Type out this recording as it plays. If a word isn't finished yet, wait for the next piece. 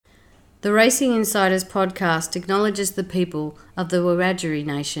The Racing Insiders podcast acknowledges the people of the Wiradjuri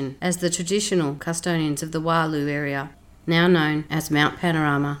Nation as the traditional custodians of the Wyloo area, now known as Mount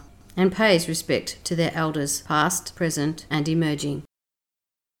Panorama, and pays respect to their elders past, present and emerging.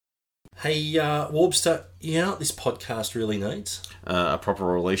 Hey, Warbster, you know what this podcast really needs? A proper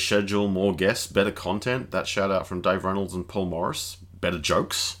release schedule, more guests, better content. That shout out from Dave Reynolds and Paul Morris. Better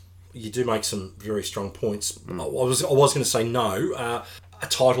jokes. You do make some very strong points. I was going to say no. A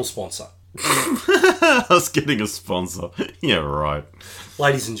title sponsor. I was getting a sponsor. Yeah, right.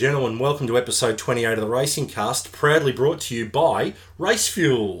 Ladies and gentlemen, welcome to episode 28 of the Racing Cast, proudly brought to you by Race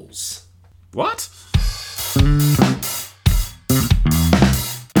Fuels. What?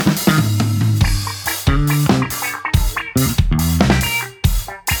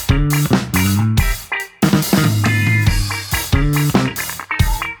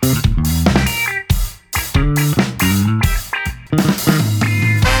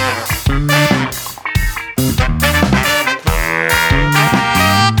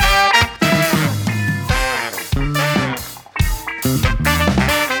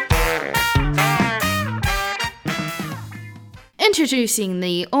 Introducing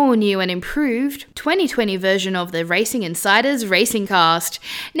the all-new and improved 2020 version of the Racing Insiders Racing Cast,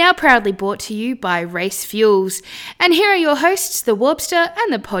 now proudly brought to you by Race Fuels. And here are your hosts, the Warbster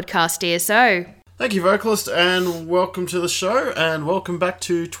and the podcast DSO. Thank you, vocalist, and welcome to the show, and welcome back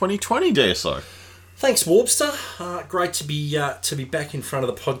to 2020 DSO. Thanks, Warbster. Great to be back in front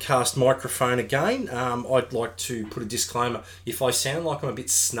of the podcast microphone again. I'd like to put a disclaimer. If I sound like I'm a bit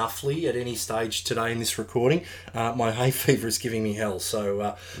snuffly at any stage today in this recording, my hay fever is giving me hell.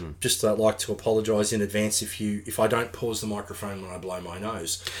 So just like to apologise in advance if I don't pause the microphone when I blow my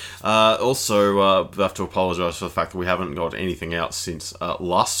nose. Also, we have to apologise for the fact that we haven't got anything out since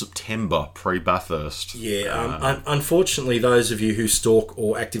last September, pre-Bathurst. Yeah, unfortunately, those of you who stalk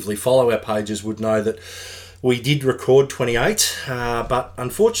or actively follow our pages would know that we did record 28, but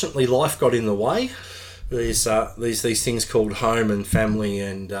unfortunately life got in the way. There's these things called home and family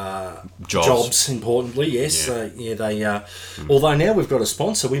and jobs importantly, yes. Yeah. Although now we've got a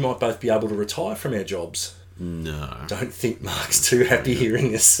sponsor, we might both be able to retire from our jobs. No. Don't think Mark's too happy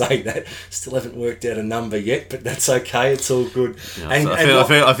hearing us say that. Still haven't worked out a number yet, but that's okay. It's all good. Yeah,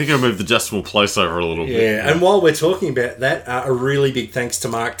 I think I moved the decimal place over a little bit. Yeah, and while we're talking about that, a really big thanks to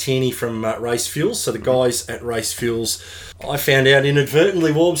Mark Tierney from Race Fuels. So the guys at Race Fuels, I found out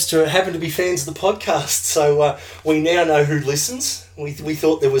inadvertently, Warbster, happen to be fans of the podcast. So we now know who listens. We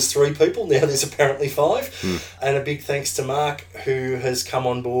thought there was 3 people, now there's apparently 5. And a big thanks to Mark, who has come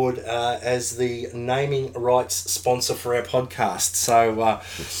on board as the naming rights sponsor for our podcast. So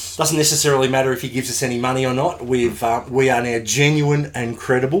doesn't necessarily matter if he gives us any money or not. We are now genuine and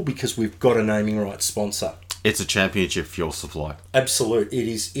credible because we've got a naming rights sponsor. It's a championship fuel supply. Absolute. It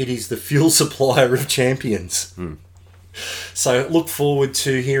is the fuel supplier of champions. So look forward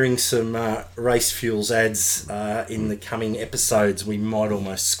to hearing some Race Fuels ads in the coming episodes. We might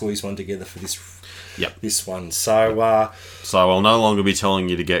almost squeeze one together for this one. So I'll no longer be telling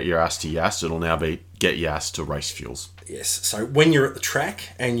you to get your ass to Yas. It'll now be get your ass to Race Fuels. Yes. So when you're at the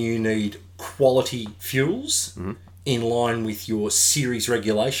track and you need quality fuels in line with your series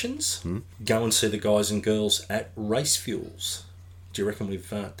regulations, go and see the guys and girls at Race Fuels. Do you reckon we've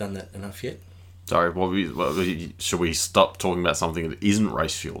done that enough yet? Sorry, should we stop talking about something that isn't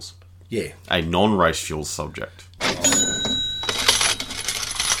race fuels? Yeah. A non-race fuels subject.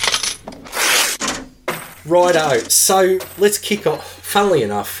 Righto. So let's kick off. Funnily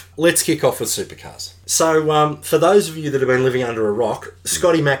enough, let's kick off with supercars. So for those of you that have been living under a rock,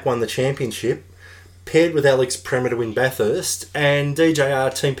 Scotty Mack won the championship, paired with Alex Premer to win Bathurst, and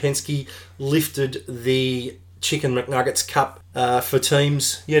DJR Team Penske lifted the Chicken McNuggets Cup for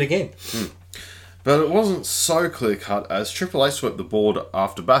teams yet again. But it wasn't so clear-cut as Triple A swept the board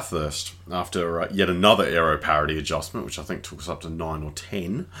after Bathurst, after yet another aero parity adjustment, which I think took us up to 9 or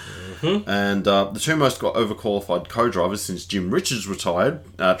 10. And the 2 most overqualified co-drivers since Jim Richards retired,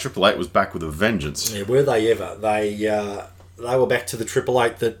 Triple Eight was back with a vengeance. Yeah, were they ever? They were back to the Triple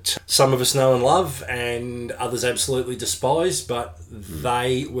Eight that some of us know and love and others absolutely despise, but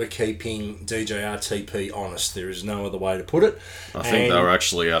they were keeping DJRTP honest. There is no other way to put it. I think they were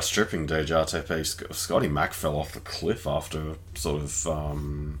actually outstripping DJRTP. Scotty Mack fell off the cliff after sort of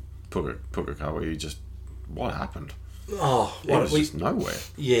Puka where he just... What happened? Oh, it was just nowhere.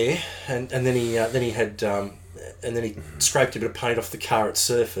 Yeah, and then he had... and then he scraped a bit of paint off the car at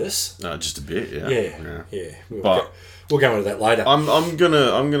surface. Just a bit, yeah. Yeah. We'll go into that later. I'm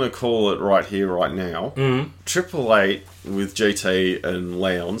gonna call it right here, right now. Triple Eight with GT and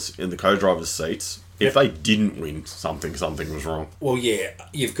Lowndes in the co-drivers' seats if they didn't win, something was wrong. Well, yeah,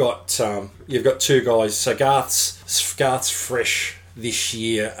 you've got two guys. So Garth's fresh this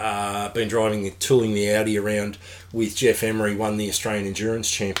year, been tooling the Audi around with Jeff Emery, won the Australian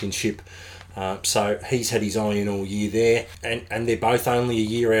Endurance Championship. So he's had his eye in all year there, and they're both only a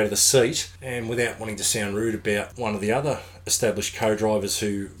year out of the seat. And without wanting to sound rude about one of the other established co-drivers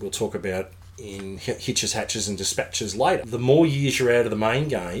who we'll talk about in hitches, hatches and dispatches later, the more years you're out of the main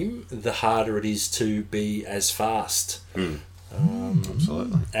game, the harder it is to be as fast.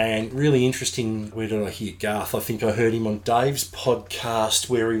 Absolutely. And really interesting, where did I hear Garth? I think I heard him on Dave's podcast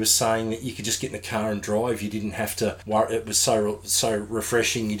where he was saying that you could just get in the car and drive. You didn't have to worry. It was so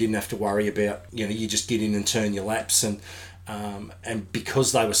refreshing. You didn't have to worry about, you just get in and turn your laps. And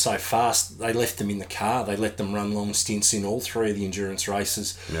because they were so fast, they left them in the car. They let them run long stints in all three of the endurance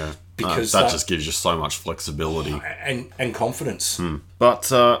races. Yeah. Because that just gives you so much flexibility. And confidence.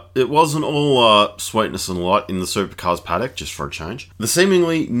 But it wasn't all sweetness and light in the supercars paddock, just for a change. The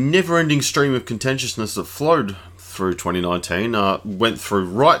seemingly never-ending stream of contentiousness that flowed through 2019 went through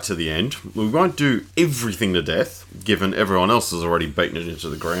right to the end. We won't do everything to death, given everyone else has already beaten it into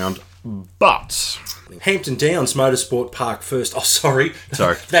the ground. But Hampton Downs Motorsport Park first. Oh, sorry.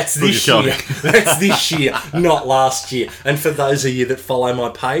 Sorry. That's this year. That's this year, not last year. And for those of you that follow my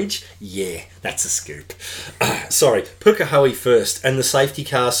page, yeah, that's a scoop. Sorry. Pukekohe first, and the safety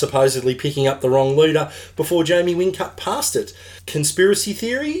car supposedly picking up the wrong leader before Jamie Whincup passed it. Conspiracy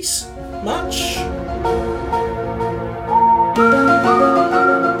theories? Much?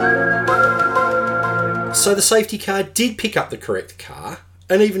 So the safety car did pick up the correct car,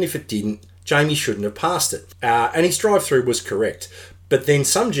 and even if it didn't, Jamie shouldn't have passed it. And his drive-through was correct. But then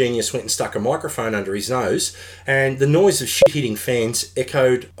some genius went and stuck a microphone under his nose, and the noise of shit hitting fans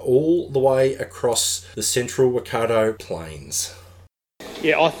echoed all the way across the central Waikato plains.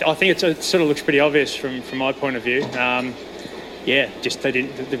 Yeah, I think it sort of looks pretty obvious from my point of view. Just they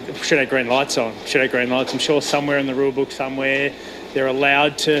should have green lights on. I'm sure somewhere in the rule book somewhere they're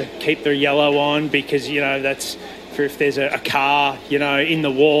allowed to keep their yellow on because, that's for if there's a car, in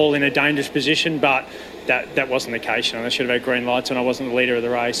the wall in a dangerous position, but that wasn't the case. They should have had green lights on. I wasn't the leader of the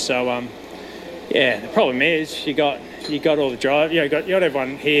race. So, the problem is you got all the drive. You got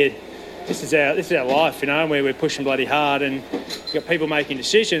everyone here. This is our life, where we're pushing bloody hard, and you got people making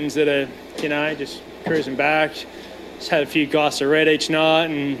decisions that are, just cruising back, just had a few glasses of red each night,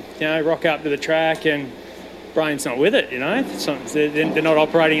 and rock up to the track and brain's not with it, they're not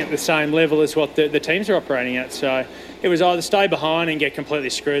operating at the same level as what the teams are operating at. So it was either stay behind and get completely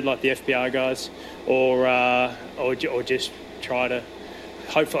screwed like the FPR guys, or just try to.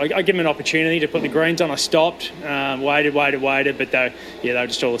 Hopefully, I give them an opportunity to put the greens on. I stopped, waited, but they were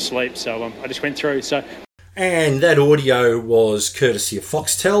just all asleep. So I just went through. So, and that audio was courtesy of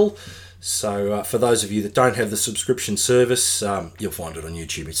Foxtel. So for those of you that don't have the subscription service, you'll find it on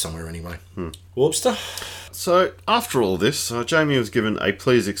YouTube. It's somewhere anyway. Warbster? So after all this, Jamie was given a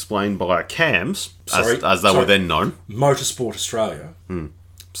please explain by CAMS, as they were then known. Motorsport Australia.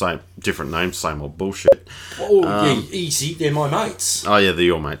 Same, different names, same old bullshit. Easy. They're my mates. Oh yeah, they're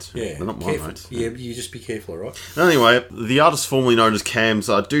your mates. Yeah, they're not my mates. Yeah, you just be careful, all right? Anyway, the artists formerly known as CAMS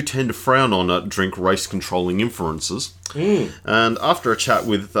do tend to frown on drink race controlling influences. And after a chat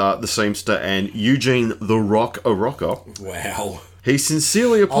with the Seamster and Eugene the Rock Orocco, wow, he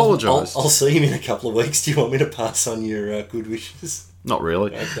sincerely apologised. I'll see him in a couple of weeks. Do you want me to pass on your good wishes? Not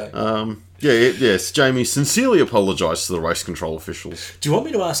really. Okay. Yes, Jamie sincerely apologised to the race control officials. Do you want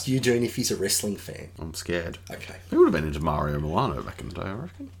me to ask Eugene if he's a wrestling fan? I'm scared. Okay. He would have been into Mario Milano back in the day, I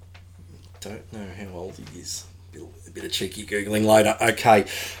reckon. Don't know how old he is. A bit of cheeky Googling later. Okay.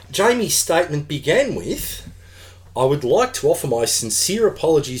 Jamie's statement began with, I would like to offer my sincere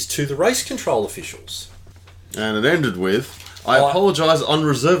apologies to the race control officials. And it ended with, I apologise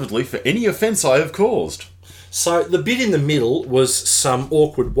unreservedly for any offence I have caused. So the bit in the middle was some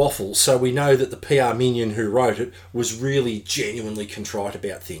awkward waffle, so we know that the PR minion who wrote it was really genuinely contrite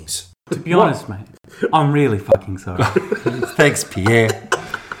about things. To be honest, mate, I'm really fucking sorry. Thanks, Pierre.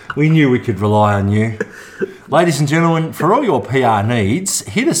 We knew we could rely on you. Ladies and gentlemen, for all your PR needs,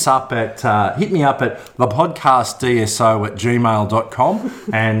 hit me up at thepodcastdso@gmail.com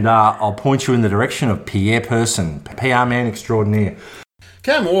and I'll point you in the direction of Pierre Person, PR man extraordinaire.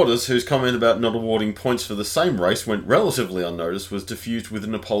 Cam Waters, whose comment about not awarding points for the same race went relatively unnoticed, was diffused with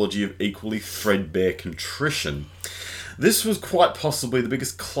an apology of equally threadbare contrition. This was quite possibly the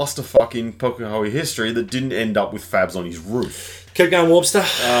biggest clusterfuck in Pukekohe history that didn't end up with Fabs on his roof. Keep going, Warbster.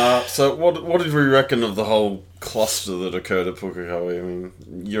 So what did we reckon of the whole cluster that occurred at Pukekohe? I mean,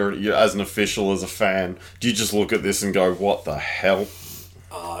 you're as an official, as a fan, do you just look at this and go, what the hell?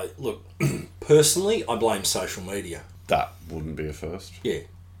 Look, personally, I blame social media. That wouldn't be a first. Yeah.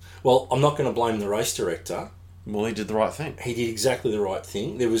 Well, I'm not going to blame the race director. Well, he did the right thing. He did exactly the right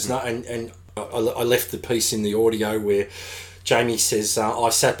thing. There was no... And I left the piece in the audio where Jamie says, I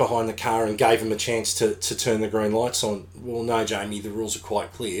sat behind the car and gave him a chance to turn the green lights on. Well, no, Jamie, the rules are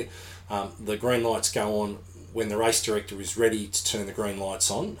quite clear. The green lights go on when the race director is ready to turn the green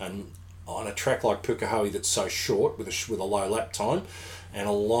lights on. And on a track like Pukekohe that's so short with a low lap time and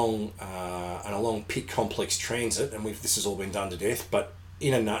a long pit complex transit, and this has all been done to death, but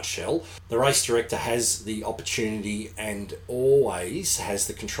in a nutshell, the race director has the opportunity and always has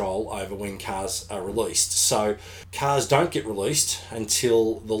the control over when cars are released. So cars don't get released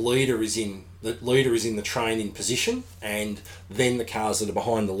until the leader is in the train in position, and then the cars that are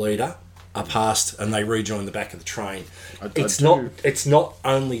behind the leader are passed and they rejoin the back of the train. It's not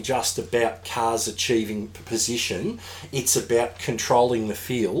only just about cars achieving position, it's about controlling the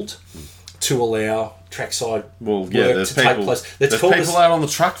field to allow trackside work to take place. There's people out on the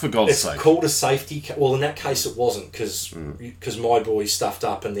track, for God's sake. It's called a safety car. Well, in that case it wasn't, because my boy stuffed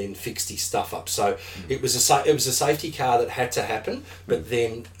up and then fixed his stuff up. So it was a safety car that had to happen, but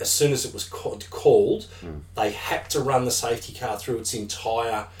then as soon as it was called, they had to run the safety car through its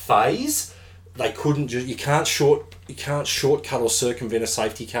entire phase. They couldn't you can't shortcut or circumvent a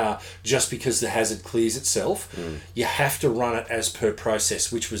safety car just because the hazard clears itself. You have to run it as per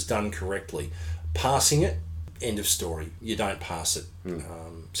process, which was done correctly. Passing it, end of story. You don't pass it.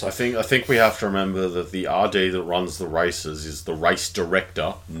 So I think we have to remember that the RD that runs the races is the race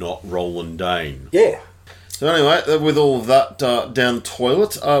director, not Roland Dane. Yeah. So anyway, with all of that down the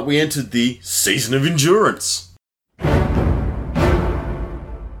toilet, we entered the season of endurance.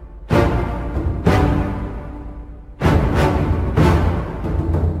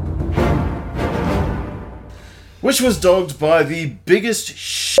 Which was dogged by the biggest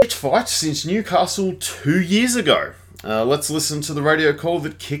shit fight since Newcastle 2 years ago. Let's listen to the radio call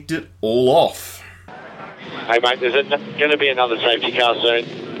that kicked it all off. Hey mate, there's going to be another safety car soon.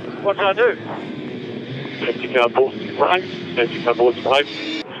 What can I do? Safety car boards behind. Safety car boards behind.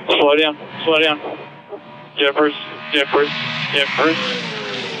 Slow down. Jeffers.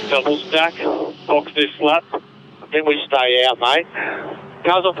 Double stack. Box this lap. Then we stay out, mate.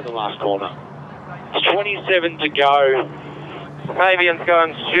 Car's off in the last corner. 27 to go. Fabian's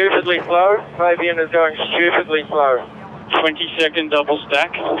going stupidly slow. Fabian is going stupidly slow. 20-second double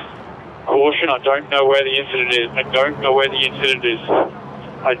stack. Caution, I don't know where the incident is. I don't know where the incident is.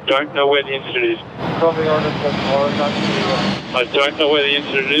 I don't know where the incident is. I don't know where the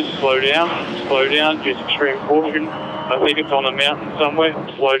incident is. Slow down. Use extreme caution. I think it's on a mountain somewhere.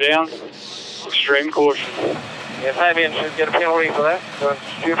 Slow down. Extreme caution. Yeah, Fabian should get a penalty for that. Going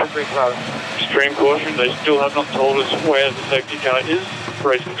stupidly slow. Extreme caution. They still have not told us where the safety car is.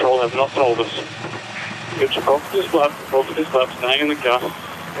 Race control have not told us. Get your box this lap, staying in the car.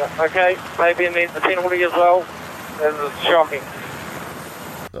 Yeah, okay, Fabian needs the penalty as well. This is shocking.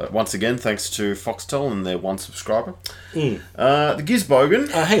 Once again, thanks to Foxtel and their one subscriber. The Gisbogan.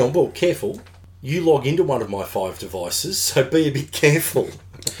 Hang on, well, careful. You log into one of my 5 devices, so be a bit careful.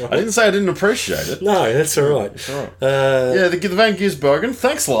 I didn't say I didn't appreciate it. No, that's all right. It's all right. The Van Gisbergen.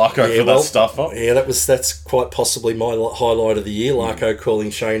 Thanks, Larko, for that stuff up. Yeah, that's quite possibly my highlight of the year. Larko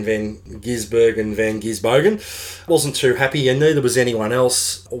calling Shane Van Gisbergen Van Gisbogen. Wasn't too happy, and neither was anyone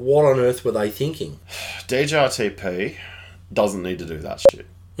else. What on earth were they thinking? DJRTP doesn't need to do that shit.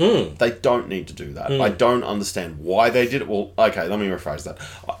 They don't need to do that. I don't understand why they did it. Well, okay, let me rephrase that.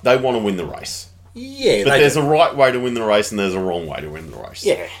 They want to win the race. Yeah, but there's a right way to win the race and there's a wrong way to win the race.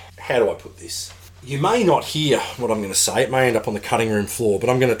 Yeah. How do I put this? You may not hear what I'm going to say. It may end up on the cutting room floor, but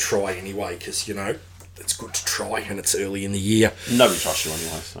I'm going to try anyway because, it's good to try and it's early in the year. Nobody trusts you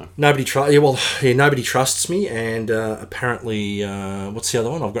anyway, so. Nobody trusts me, and apparently, what's the other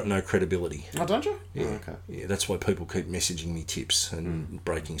one? I've got no credibility. Oh, don't you? Yeah. Oh, okay. Yeah, that's why people keep messaging me tips and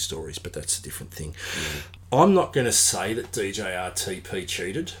breaking stories, but that's a different thing. I'm not going to say that DJRTP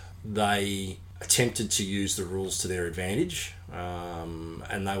cheated. They attempted to use the rules to their advantage,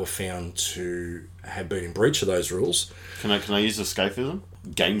 and they were found to have been in breach of those rules. Can I use escapism?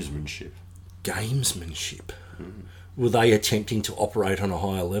 Gamesmanship. Were they attempting to operate on a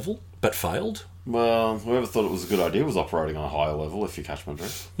higher level but failed? Well, whoever thought it was a good idea was operating on a higher level, if you catch my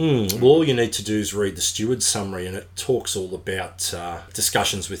drift. Well, all you need to do is read the steward's summary, and it talks all about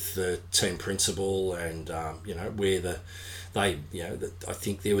discussions with the team principal and where I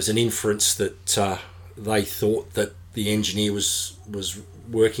think there was an inference that they thought that the engineer was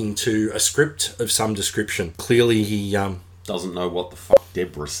working to a script of some description. Clearly, doesn't know what the fuck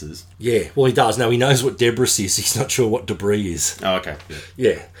debris is. Yeah, well, he does. No, he knows what debris is. He's not sure what debris is. Oh, okay.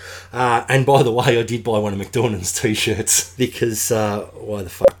 Yeah. And by the way, I did buy one of McDonald's T-shirts because why the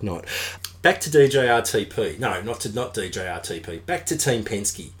fuck not? Back to DJRTP. No, not DJRTP. Back to Team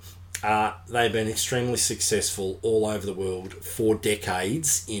Penske. They've been extremely successful all over the world for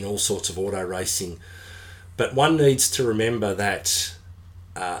decades in all sorts of auto racing. But one needs to remember that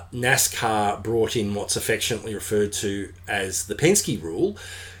NASCAR brought in what's affectionately referred to as the Penske rule,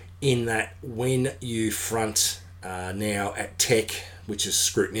 in that when you front now at Tech, which is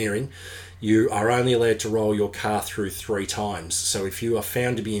scrutineering, you are only allowed to roll your car through 3 times. So if you are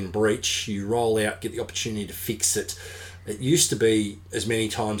found to be in breach, you roll out, get the opportunity to fix it. It used to be as many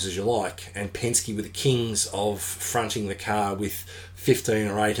times as you like, and Penske were the kings of fronting the car with 15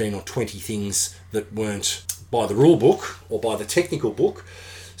 or 18 or 20 things that weren't by the rule book or by the technical book.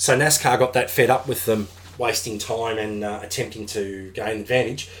 So NASCAR got that fed up with them wasting time and attempting to gain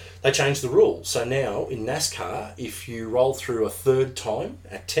advantage. They changed the rule. So now in NASCAR, if you roll through a 3rd time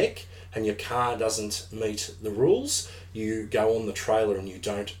at Tech and your car doesn't meet the rules, you go on the trailer and you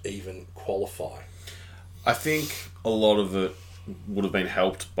don't even qualify. I think a lot of it would have been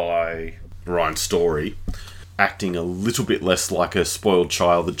helped by Ryan Story acting a little bit less like a spoiled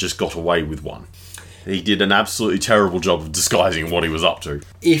child that just got away with one. He did an absolutely terrible job of disguising what he was up to.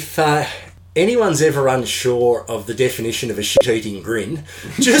 If anyone's ever unsure of the definition of a shit-eating grin,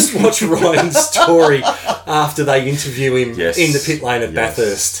 just watch Ryan's story after they interview him in the pit lane at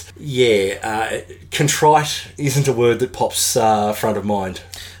Bathurst. Yeah, contrite isn't a word that pops front of mind.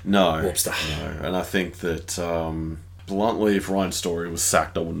 No, Warpster. No, and I think that, bluntly, if Ryan Story was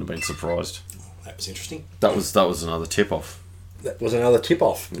sacked, I wouldn't have been surprised. That was interesting. That was another tip-off. That was another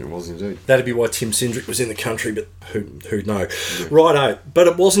tip-off. It was indeed. That'd be why Tim Cindric was in the country, but who'd know? Yeah. Righto. But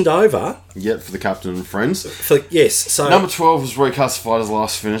it wasn't over. Yet for the captain and friends. So number 12 was reclassified as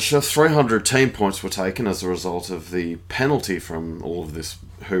last finisher. 300 team points were taken as a result of the penalty from all of this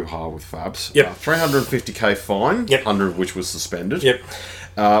hoo-ha with Fabs. Yep. 350k fine, 100 of which was suspended. Yep.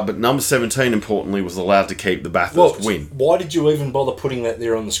 But number 17, importantly, was allowed to keep the Bathurst win. Why did you even bother putting that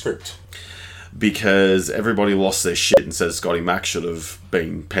there on the script? Because everybody lost their shit and says Scotty Mack should have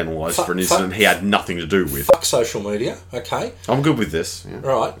been penalised for an incident he had nothing to do with. Fuck social media, okay? I'm good with this. Yeah.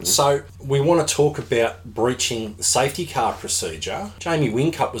 Right, so we want to talk about breaching the safety car procedure. Jamie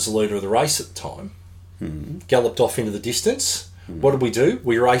Whincup was the leader of the race at the time. Galloped off into the distance. What did we do?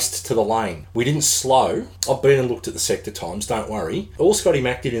 We raced to the lane. We didn't slow. I've been and looked at the sector times, don't worry. All Scotty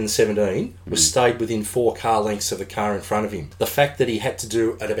Mack did in the 17 was stayed within 4 car lengths of the car in front of him. The fact that he had to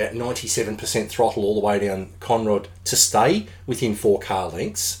do at about 97% throttle all the way down Conrod to stay within 4 car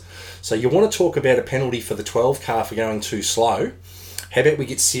lengths. So you want to talk about a penalty for the 12 car for going too slow. How about we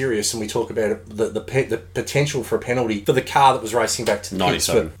get serious and we talk about the potential for a penalty for the car that was racing back to the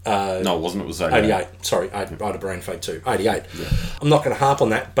 97. No, it wasn't. It was 88. 88. Sorry, I had a brain fade too. 88. Yeah. I'm not going to harp on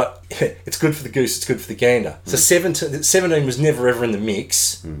that, but it's good for the goose, it's good for the gander. So 17 was never ever in the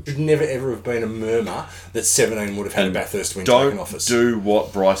mix. Should never ever have been a murmur that 17 would have had a Bathurst win taken off us. Don't do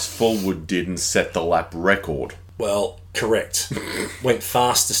what Bryce Fullwood did and set the lap record. Well, correct. Went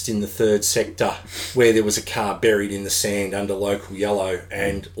fastest in the 3rd sector where there was a car buried in the sand under local yellow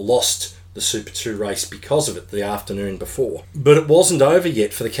and lost the Super 2 race because of it the afternoon before. But it wasn't over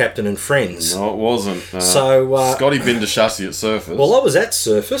yet for the captain and friends. No, it wasn't. So Scotty binned a chassis at Surface. Well, I was at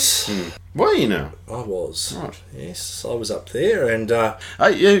Surface. Were you now? I was. Right. Yes, I was up there and...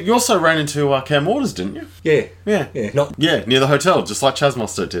 you also ran into Cam Waters, didn't you? Yeah. Yeah, near the hotel, just like Chaz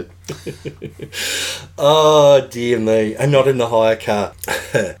Mostert did. Oh, dear me. And not in the hire car.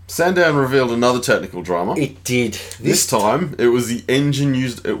 Sandown revealed another technical drama. It did. This time, it was the engine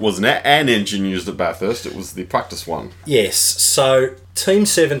used... It wasn't an engine used at Bathurst, it was the practice one. Yes, so Team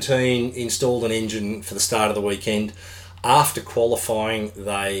 17 installed an engine for the start of the weekend. After qualifying,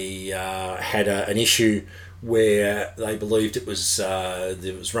 they had an issue where they believed it was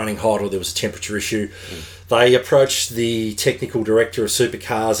running hot or there was a temperature issue. They approached the technical director of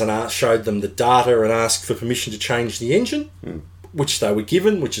Supercars and showed them the data and asked for permission to change the engine, which they were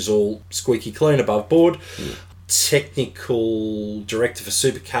given, which is all squeaky clean above board. Technical director for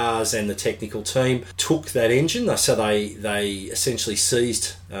Supercars and the technical team took that engine. So they essentially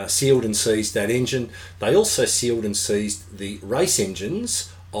sealed and seized that engine. They also sealed and seized the race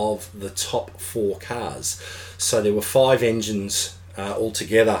engines of the top 4 cars. So there were 5 engines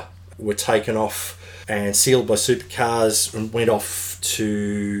altogether were taken off and sealed by Supercars and went off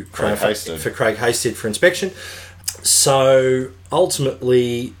to Craig Hasted for inspection. So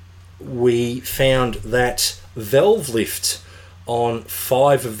ultimately we found that valve lift on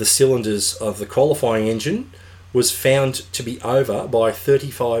 5 of the cylinders of the qualifying engine was found to be over by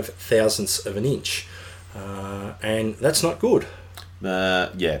 35 thousandths of an inch. And that's not good.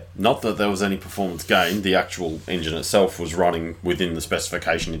 Not that there was any performance gain. The actual engine itself was running within the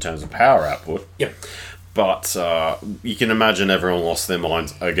specification in terms of power output. Yep. But you can imagine everyone lost their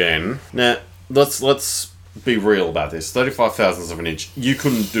minds again. Now, let's be real about this. 35 thousandths of an inch. You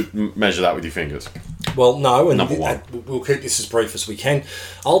couldn't measure that with your fingers. Well, no, and Number one. We'll keep this as brief as we can.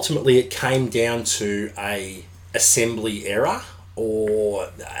 Ultimately, it came down to a assembly error or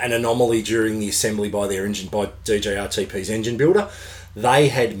an anomaly during the assembly by DJRTP's engine builder. They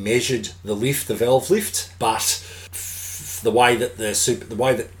had measured the lift, the valve lift, but the way that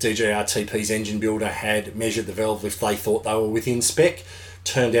DJRTP's engine builder had measured the valve lift, they thought they were within spec.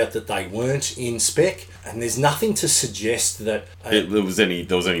 Turned out that they weren't in spec, and there's nothing to suggest that there was any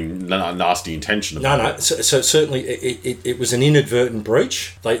nasty intention. No. So certainly it was an inadvertent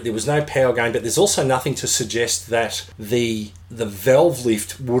breach. There was no power gain, but there's also nothing to suggest that the valve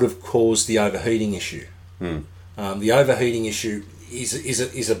lift would have caused the overheating issue. The overheating issue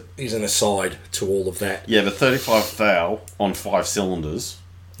is an aside to all of that. Yeah, but 35 thou on 5 cylinders.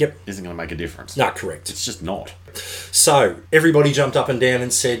 Yep. Isn't going to make a difference. No, correct. It's just not. So everybody jumped up and down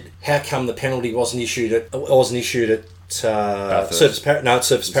and said, "How come the penalty wasn't issued at Surface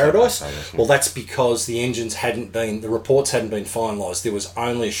Paradise?" Well, that's because the reports hadn't been finalised. There was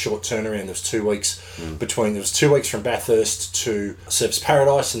only a short turnaround. There was 2 weeks between. There was 2 weeks from Bathurst to Surface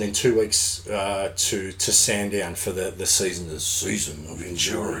Paradise, and then 2 weeks to Sandown for the season of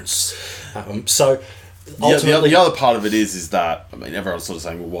endurance. The other part of it is that, I mean, everyone's sort of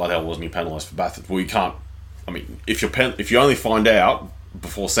saying, well, why the hell wasn't he penalised for Bathurst? Well, you can't. I mean, if you only find out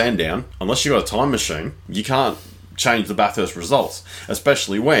before Sandown, unless you've got a time machine, you can't change the Bathurst results,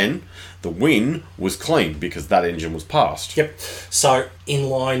 especially when the win was clean because that engine was passed. Yep. So in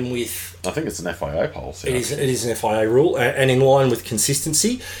line with, I think it's an FIA policy. It is an FIA rule, and in line with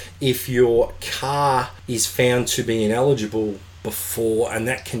consistency, if your car is found to be ineligible before, and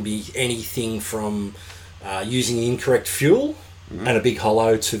that can be anything from using incorrect fuel, and a big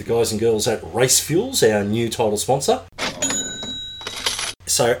hello to the guys and girls at Race Fuels, our new title sponsor.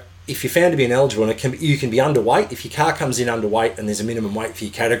 So if you're found to be ineligible, and you can be underweight, if your car comes in underweight and there's a minimum weight for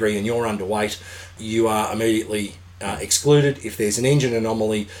your category and you're underweight, you are immediately excluded. If there's an engine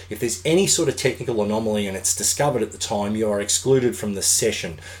anomaly, if there's any sort of technical anomaly and it's discovered at the time, you are excluded from the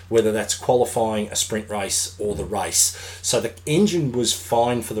session, whether that's qualifying, a sprint race, or the race. So the engine was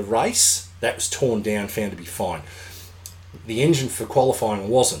fine for the race, that was torn down, found to be fine. The engine for qualifying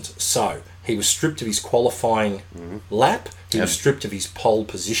wasn't, so he was stripped of his qualifying lap, he was stripped of his pole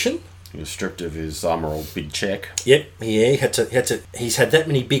position. He was stripped of his old big check. Yep, yeah, he's had that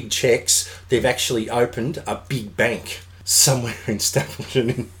many big checks, they've actually opened a big bank somewhere in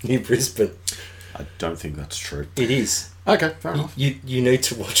Stapleton near Brisbane. I don't think that's true. It is. Okay, fair enough. You need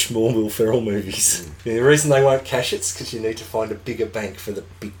to watch more Will Ferrell movies. Yeah, the reason they won't cash it's because you need to find a bigger bank for the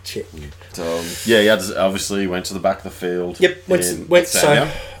big check. So, he obviously went to the back of the field. Yep, went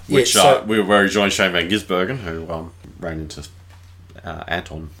Sandown, so where he joined Shane Van Gisbergen, who ran into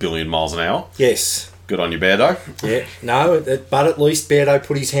Anton billion miles an hour. Yes. Good on you, Beardo. Yeah, no, but at least Beardo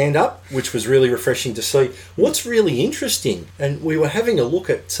put his hand up, which was really refreshing to see. What's really interesting, and we were having a look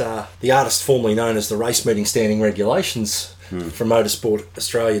at the artist formerly known as the Race Meeting Standing Regulations from Motorsport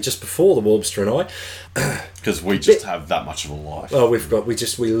Australia just before the Warbster and I. Because we just have that much of a life. Oh, we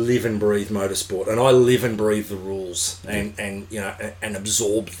live and breathe motorsport, and I live and breathe the rules, and and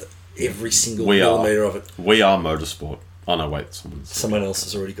absorb every single millimetre of it. We are motorsport. Oh no, wait, someone else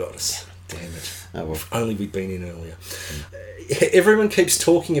has already got us. Damn it. Oh, well. If only we'd been in earlier. Everyone keeps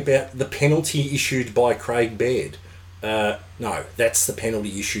talking about the penalty issued by Craig Baird. No, that's the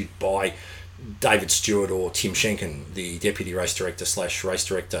penalty issued by David Stewart or Tim Schenken, the Deputy Race Director / Race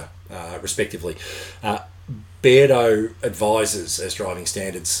Director, respectively. Beardo advises as driving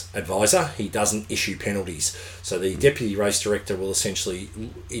standards advisor. He doesn't issue penalties. So the Deputy Race Director will essentially,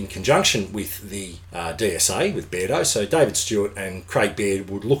 in conjunction with the DSA, with Beardo, so David Stewart and Craig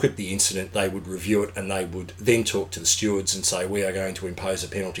Baird would look at the incident, they would review it, and they would then talk to the stewards and say, we are going to impose a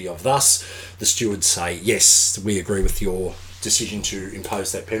penalty of thus. The stewards say, yes, we agree with your decision to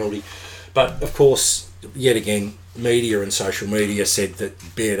impose that penalty. But of course, yet again, media and social media said that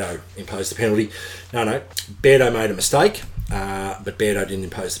Beardo imposed the penalty. No, Beardo made a mistake, but Beardo didn't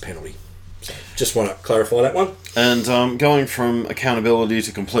impose the penalty. So just want to clarify that one. And going from accountability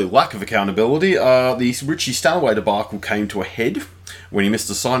to complete lack of accountability, the Richie Stanaway debacle came to a head when he missed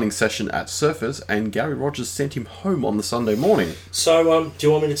a signing session at Surfers and Gary Rogers sent him home on the Sunday morning. So do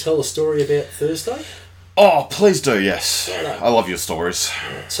you want me to tell the story about Thursday? Oh, please do, yes. I love your stories.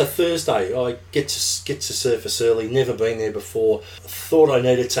 So Thursday, I get to surface early. Never been there before. Thought I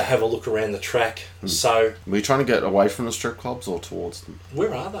needed to have a look around the track. So Were you trying to get away from the strip clubs or towards them?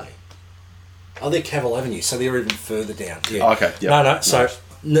 where are they? Oh, they're Cavill Avenue, so they're even further down. Yeah. Okay, yeah. No. So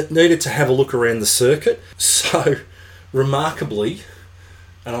needed to have a look around the circuit. So remarkably,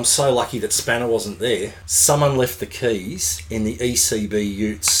 and I'm so lucky that Spanner wasn't there, someone left the keys in the ECB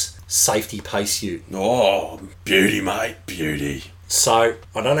Utes safety pace ute. Oh, beauty, mate, beauty. So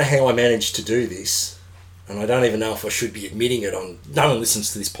I don't know how I managed to do this, and I don't even know if I should be admitting it on. No one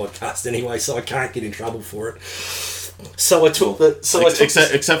listens to this podcast anyway, so I can't get in trouble for it. So I took the.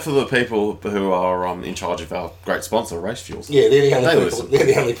 Except for the people who are in charge of our great sponsor, Race Fuels. Yeah, they're the only people. Listen. They're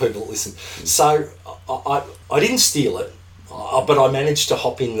the only people that listen. So I didn't steal it, but I managed to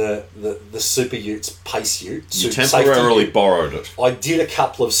hop in the Super Utes pace ute. You temporarily borrowed it. I did a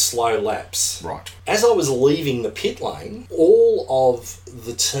couple of slow laps. Right. As I was leaving the pit lane, all of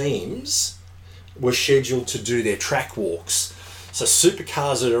the teams were scheduled to do their track walks. So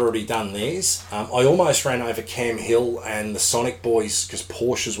Supercars had already done theirs. I almost ran over Cam Hill and the Sonic boys because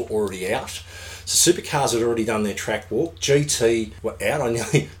Porsches were already out. So Supercars had already done their track walk. GT were out.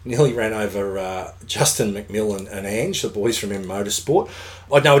 I nearly ran over Justin McMillan and Ange, the boys from M Motorsport.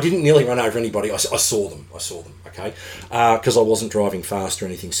 I didn't nearly run over anybody. I saw them. Okay, because I wasn't driving fast or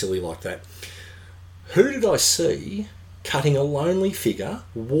anything silly like that. Who did I see cutting a lonely figure,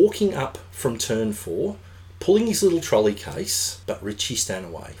 walking up from turn 4, pulling his little trolley case, but Richie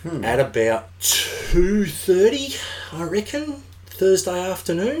Stanaway at about 2:30, I reckon, Thursday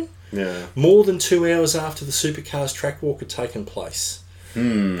afternoon. Yeah. More than 2 hours after the Supercars track walk had taken place.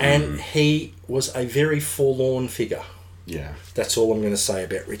 And he was a very forlorn figure. Yeah. That's all I'm going to say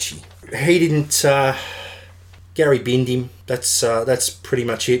about Richie. He didn't... Gary binned him. That's pretty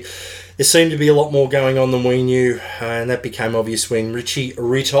much it. There seemed to be a lot more going on than we knew, and that became obvious when Richie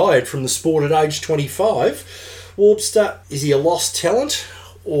retired from the sport at age 25. Warbster, is he a lost talent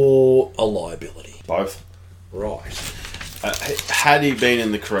or a liability? Both. Right. Had he been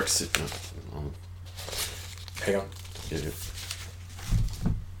in the correct situation... Hang on. Yeah.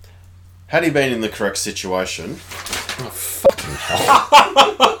 Had he been in the correct situation...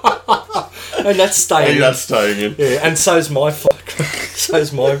 And that's staying in. That's staying in. Yeah, and so's my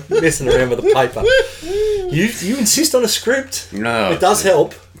messing around with the paper. You insist on a script. No. It does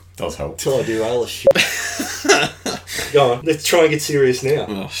help. Does help. Till I do all this shit. Go on, let's try and get serious now.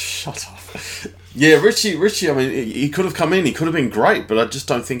 Oh, shut up. Yeah, Richie, I mean, he could have come in, he could have been great, but I just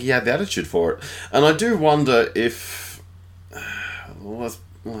don't think he had the attitude for it. And I do wonder if...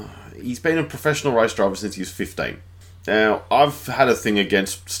 he's been a professional race driver since he was 15. Now, I've had a thing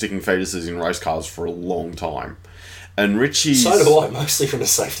against sticking fetuses in race cars for a long time. And Richie's... So do I, mostly from a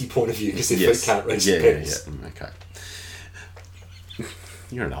safety point of view, because their feet can't reach the pedals. Yeah, okay.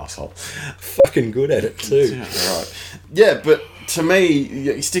 You're an asshole. Fucking good at it too. Yeah, right. Yeah, but to me,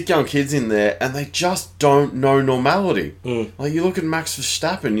 you stick young kids in there and they just don't know normality. Like, you look at Max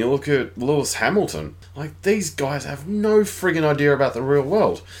Verstappen, you look at Lewis Hamilton. Like, these guys have no friggin' idea about the real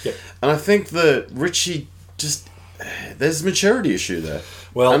world. Yep. And I think that Richie just... There's a maturity issue there.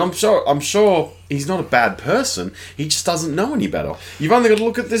 Well, and I'm sure he's not a bad person. He just doesn't know any better. You've only got to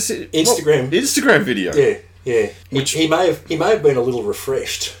look at this Instagram video. Yeah. Which he may have been a little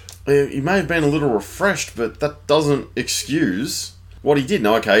refreshed. He may have been a little refreshed, but that doesn't excuse what he did.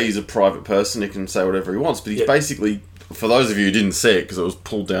 Now, okay, he's a private person; he can say whatever he wants. But he's basically, for those of you who didn't see it, because it was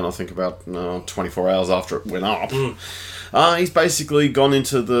pulled down, I think about 24 hours after it went up. He's basically gone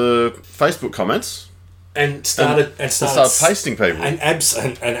into the Facebook comments. And started pasting people and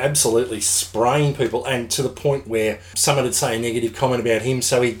absolutely spraying people, and to the point where someone would say a negative comment about him,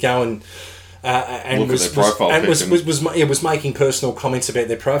 so he'd go and was making personal comments about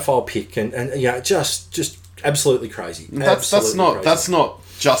their profile pic, and just absolutely crazy. That's not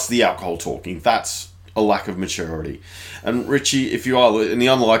just the alcohol talking. That's a lack of maturity. And Richie, if you are in the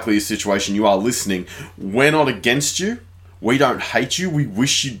unlikeliest situation, you are listening. We're not against you. We don't hate you. We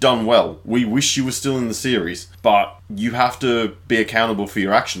wish you'd done well. We wish you were still in the series. But you have to be accountable for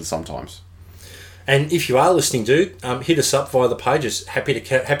your actions sometimes. And if you are listening, dude, hit us up via the pages. Happy to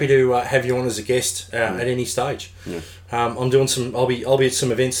have you on as a guest at any stage. Yeah. I'm doing some. I'll be at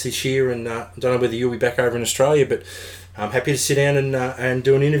some events this year, and I don't know whether you'll be back over in Australia, but I'm happy to sit down and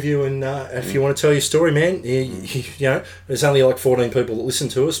do an interview. And if you want to tell your story, man, you know, there's only like 14 people that listen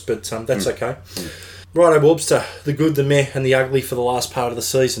to us, but that's okay. Righto, Warbster, the good, the meh, and the ugly for the last part of the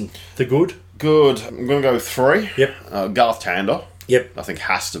season. The good? Good. I'm going to go with 3. Yep. Garth Tander. Yep. I think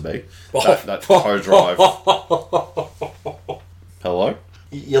has to be. That co-drive. Hello?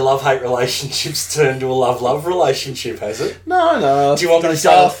 your love-hate relationship's turned to a love-love relationship, has it? No. Do you want me to say?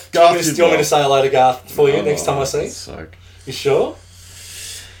 Garth Do you want me to say hello to Garth for you next time I see him? So You sure?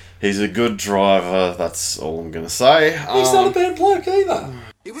 he's a good driver. That's all I'm going to say. He's not a bad bloke either.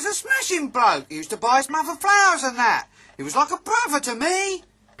 He was a smashing bloke. He used to buy his mother flowers and that. He was like a brother to me.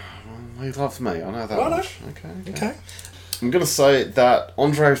 He loves me. I know that Righto. much. Okay. Okay. I'm going to say that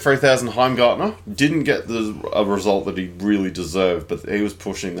Andre 3000 Heimgartner didn't get a result that he really deserved, but he was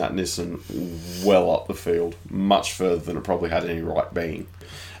pushing that Nissan well up the field, much further than it probably had any right being.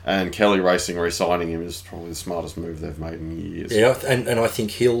 And Kelly Racing re-signing him is probably the smartest move they've made in years. Yeah, and I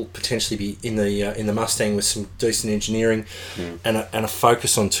think he'll potentially be in the Mustang with some decent engineering and a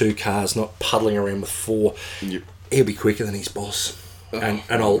focus on 2 cars, not puddling around with 4. Yep. He'll be quicker than his boss, and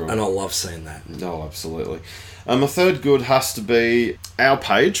I'll love seeing that. No, absolutely. My third good has to be our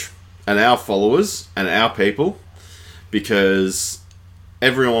page and our followers and our people, because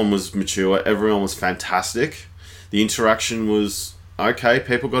everyone was mature, everyone was fantastic. The interaction was okay.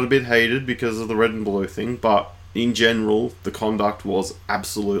 People got a bit heated because of the red and blue thing, but in general, the conduct was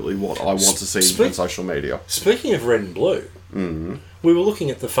absolutely what I want to see on social media. Speaking of red and blue, we were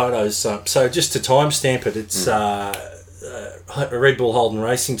looking at the photos. So just to timestamp it, it's a Red Bull Holden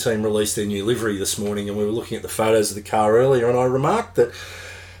Racing team released their new livery this morning, and we were looking at the photos of the car earlier, and I remarked that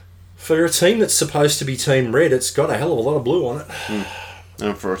for a team that's supposed to be Team Red, it's got a hell of a lot of blue on it.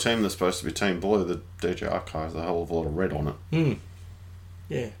 And for a team that's supposed to be Team Blue, the DJR car has a hell of a lot of red on it.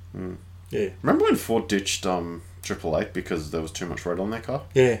 Yeah. Yeah. Remember when Ford ditched 888 because there was too much red on their car?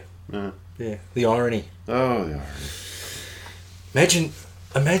 Yeah. Yeah. Yeah. The irony. Oh, the irony.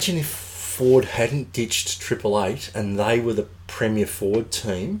 Imagine if Ford hadn't ditched 888 and they were the Premier Ford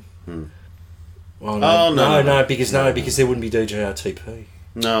team. Well, no, because there wouldn't be DJRTP.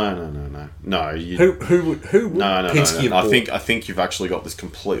 No. Who would Penske have bought? I think you've actually got this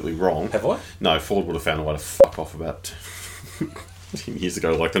completely wrong. Have I? No, Ford would have found a way to fuck off about 10 years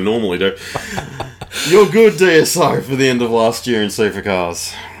ago, like they normally do. You're good, DSO, for the end of last year in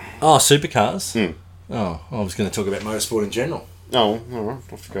supercars. Oh, supercars? Oh, I was going to talk about motorsport in general. Oh, all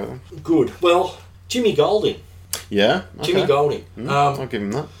right, off you go then. Good. Well, Jimmy Golding. Yeah? Okay. Jimmy Golding. I'll give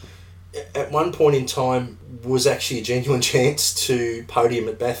him that. At one point in time, was actually a genuine chance to podium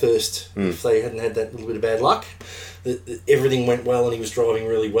at Bathurst if they hadn't had that little bit of bad luck. Everything went well and he was driving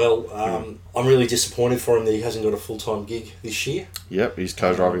really well. I'm really disappointed for him that he hasn't got a full-time gig this year. Yep, he's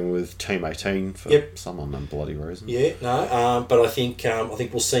co-driving with Team 18 for some unknown bloody reason. Yeah, no, but I think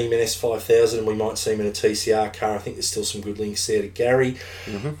we'll see him in S5000 and we might see him in a TCR car. I think there's still some good links there to Gary.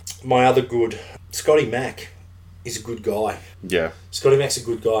 My other good, Scotty Mack, is a good guy. Yeah. Scotty Mack's a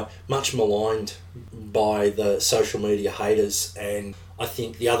good guy, much maligned by the social media haters, and I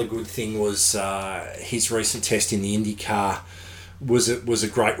think the other good thing was his recent test in the IndyCar was a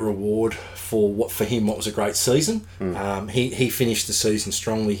great reward for him. What was a great season. He finished the season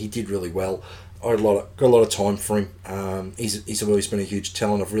strongly. He did really well. I got a lot of time for him. He's always been a huge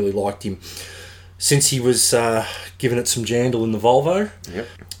talent. I've really liked him since he was giving it some jandle in the Volvo. Yep.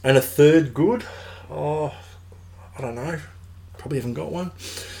 And a third good. I don't know. Probably haven't got one.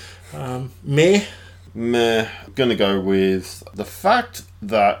 Meh. Gonna go with the fact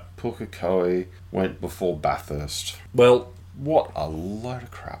that Pukekohe went before Bathurst. Well, what a load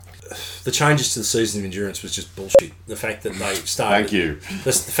of crap. The changes to the season of endurance was just bullshit. The fact that they started... Thank you.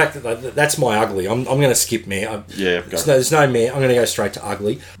 The fact that that's my ugly. I'm going to skip meh. There's no meh. I'm going to go straight to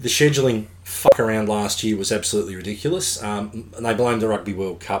ugly. The scheduling fuck around last year was absolutely ridiculous. And they blamed the Rugby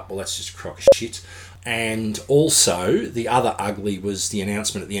World Cup. Well, that's just a crock of shit. And also, the other ugly was the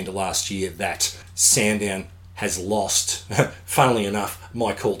announcement at the end of last year that Sandown has lost, funnily enough,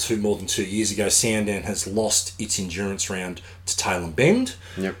 my call more than 2 years ago, Sandown has lost its endurance round to Tailem Bend.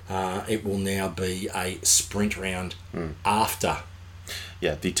 Yep. It will now be a sprint round after.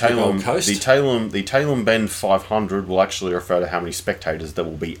 Yeah, the Tailem Bend 500 will actually refer to how many spectators there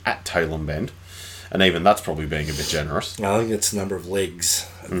will be at Tailem Bend. And even that's probably being a bit generous. I think it's the number of legs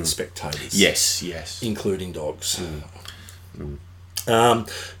of the spectators. Yes. Including dogs.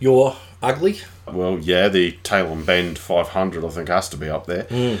 You're ugly? Well, yeah, the Tailem Bend 500 I think has to be up there.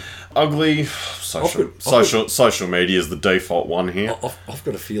 Ugly, social media is the default one here. I've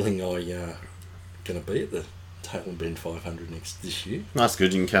got a feeling I'm going to be at the Tailem Bend 500 this year. That's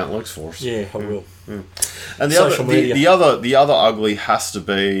good. You can count legs for us. Yeah, I will. And the other ugly has to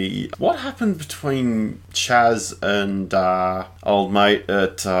be what happened between Chaz and old mate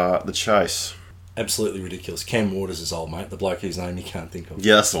at the Chase. Absolutely ridiculous. Cam Waters is old mate, the bloke whose name you can't think of.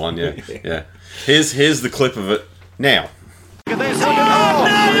 Yeah, that's the one. Yeah, yeah. Here's the clip of it now. They're all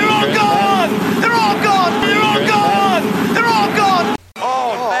gone! They're all gone! They're all gone! They're all gone! They're all gone! Oh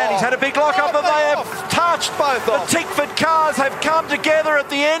big lock-up and they have touched. Both The off. Tickford cars have come together at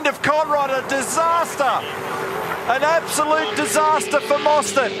the end of Conrod. A disaster. An absolute disaster for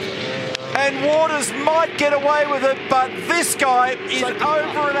Mostert. And Waters might get away with it, but this guy is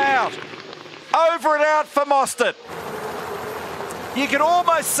over and out. Over and out for Mostert. You can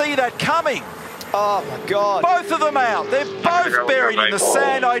almost see that coming. Oh, my God. Both of them out. They're both buried in the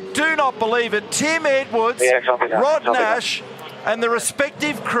sand. I do not believe it. Tim Edwards, Rod Nash, and the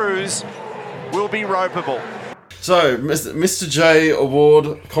respective crews will be ropeable. So, Mr. J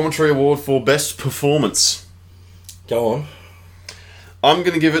award, commentary award for best performance. Go on. I'm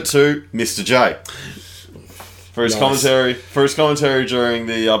going to give it to Mr. J. For his commentary during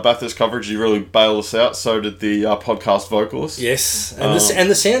the Bathurst coverage, he really bailed us out. So did the podcast vocalist. Yes, and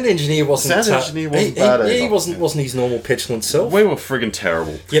the sound engineer wasn't. Bad. He wasn't his normal petulant self. We were friggin'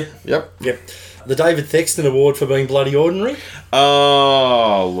 terrible. Yep. The David Thexton Award for being bloody ordinary.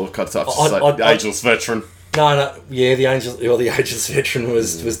 Oh, look, I'd have to say Angels veteran. No, yeah, the Angels veteran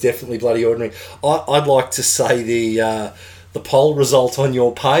was definitely bloody ordinary. I'd like to say the poll result on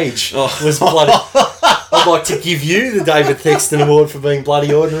your page was bloody. I'd like to give you the David Thexton Award for being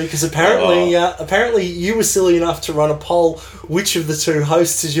bloody ordinary because apparently you were silly enough to run a poll which of the two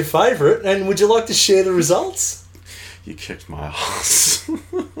hosts is your favourite, and would you like to share the results? You kicked my ass.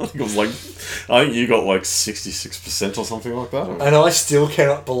 I think you got like 66% or something like that. And I still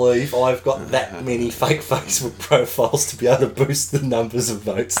cannot believe I've got that many fake Facebook profiles to be able to boost the numbers of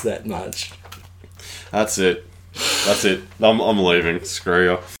votes that much. That's it. I'm leaving. Screw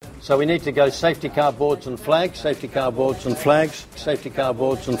you. So we need to go safety car boards and flags, safety car boards and flags, safety car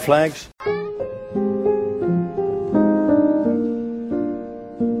boards and flags.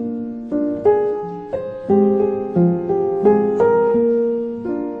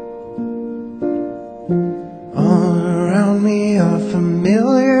 All around me are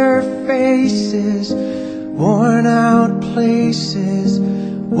familiar faces, worn out places,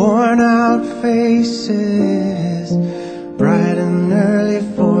 worn out faces, bright and early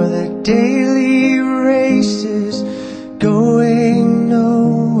for the daily races, going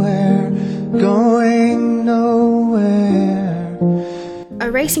nowhere, going nowhere. A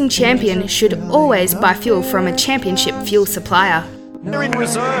racing champion should always buy fuel from a championship fuel supplier. They're in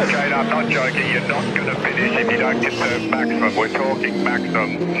reserve. Jade, I'm not joking. You're not going to finish if you don't get the maximum. We're talking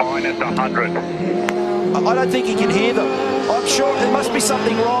maximum minus 100. I don't think he can hear them. I'm sure there must be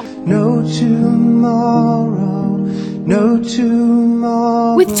something wrong. No tomorrow, no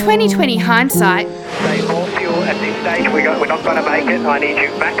tomorrow. With 2020 hindsight, Say more fuel at this stage. We're not going to make it. I need you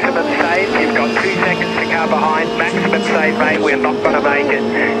maximum save. You've got 2 seconds to car behind. Maximum save, mate. We're not going to make it.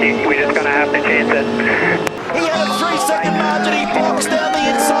 We're just going to have to chance it. He had a 3-second margin. He blocks down the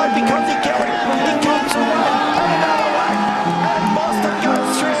inside because he can. He comes away and another one. And Mostert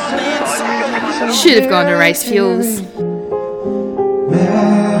goes through on the inside. should have gone to Race Fuels.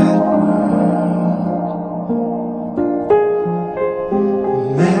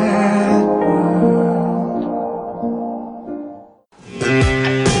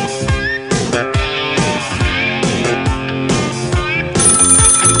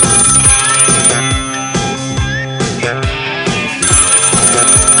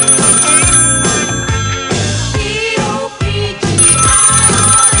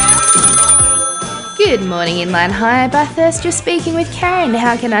 Good morning, Inland Hire Bathurst. You're speaking with Karen.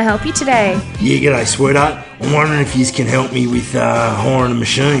 How can I help you today? Yeah, g'day, sweetheart. I'm wondering if you can help me with hiring a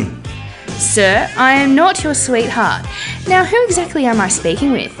machine. Sir, I am not your sweetheart. Now, who exactly am I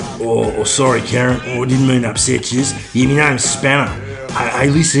speaking with? Oh, sorry, Karen. I didn't mean to upset you. Yeah, my name's Spanner. Hey,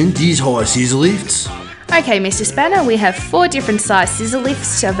 listen, do you hire scissor lifts? Okay, Mr. Spanner, we have 4 different size scissor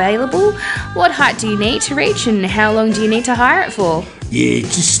lifts available. What height do you need to reach and how long do you need to hire it for? Yeah,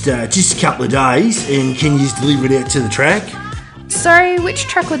 just a couple of days, and can you just deliver it out to the track? Sorry, which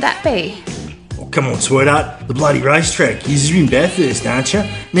truck would that be? Oh, come on, sweetheart. The bloody racetrack. You're in Bathurst, aren't you?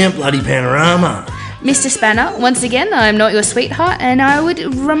 Now bloody Panorama. Mr. Spanner, once again, I am not your sweetheart, and I would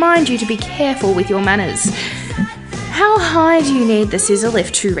remind you to be careful with your manners. How high do you need the scissor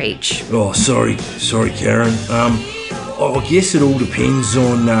lift to reach? Oh, sorry, Karen. I guess it all depends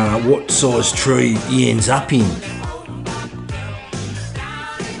on what size tree he ends up in.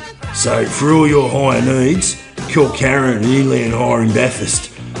 So, for all your hire needs, call Karen at Inland Hire in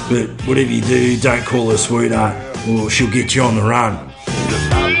Bathurst. But whatever you do, don't call her sweetheart, or she'll get you on the run.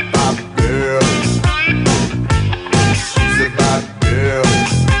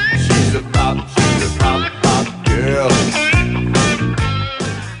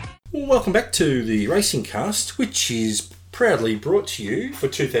 Welcome back to the Racing Cast, which is proudly brought to you for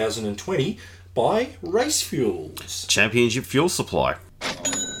 2020 by Race Fuels. Championship fuel supply.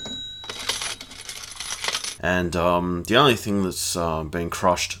 And the only thing that's been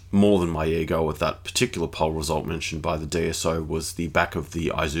crushed more than my ego with that particular poll result mentioned by the DSO was the back of the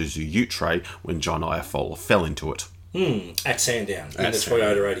Isuzu Ute tray when John Iafola fell into it. At Sandown, in the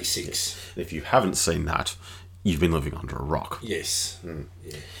Toyota 86. If you haven't seen that, you've been living under a rock. Yes.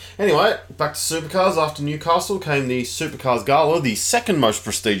 Yeah. Anyway, back to Supercars. After Newcastle came the Supercars Gala, the second most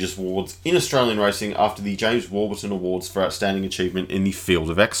prestigious awards in Australian racing after the James Warburton Awards for Outstanding Achievement in the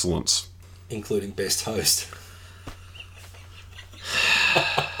Field of Excellence. Including Best Host.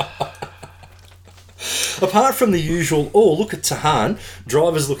 Apart from the usual, oh, look at Tahan,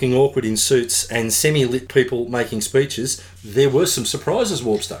 drivers looking awkward in suits and semi-lit people making speeches, there were some surprises,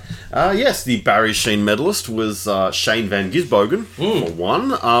 Warpster. Yes, the Barry Sheen medalist was Shane Van Gisbogen, for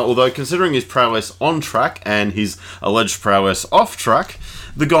one. Although, considering his prowess on track and his alleged prowess off track,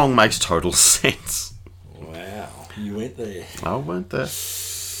 the gong makes total sense. Wow, you went there. I went there.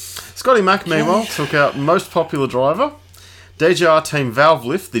 Scotty Mack, meanwhile, took out most popular driver. DJR Team Valve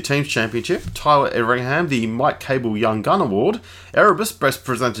Lift, the team's championship. Tyler Everingham, the Mike Cable Young Gun Award. Erebus, best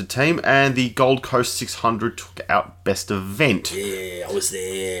presented team. And the Gold Coast 600 took out best event. Yeah, I was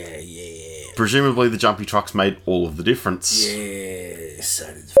there, yeah. Presumably the jumpy trucks made all of the difference. Yeah, so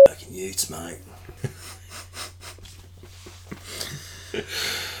did the fucking Utes, mate.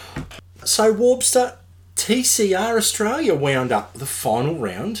 So, Warpster, TCR Australia wound up the final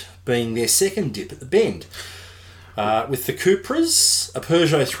round, being their second dip at the bend. With the Cupras, a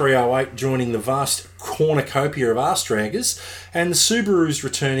Peugeot 308 joining the vast cornucopia of arse-draggers, and the Subarus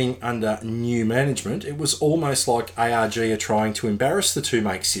returning under new management, it was almost like ARG are trying to embarrass the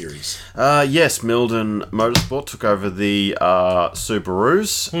two-make series. Yes, Milden Motorsport took over the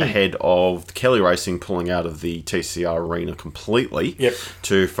Subarus ahead of Kelly Racing pulling out of the TCR arena completely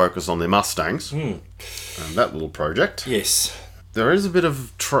to focus on their Mustangs. And that little project. Yes. There is a bit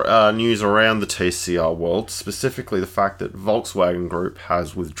of news around the TCR world, specifically the fact that Volkswagen Group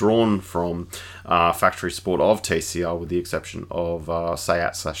has withdrawn from factory support of TCR with the exception of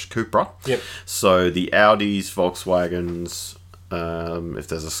Seat/Cupra. Yep. So the Audis, Volkswagens, if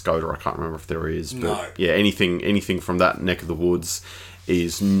there's a Skoda, I can't remember if there is. But no. Yeah, anything from that neck of the woods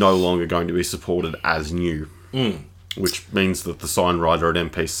is no longer going to be supported as new. Which means that the sign writer at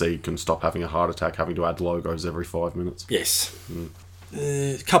MPC can stop having a heart attack having to add logos every 5 minutes. Yes.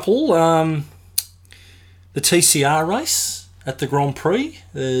 Couple, the TCR race at the Grand Prix,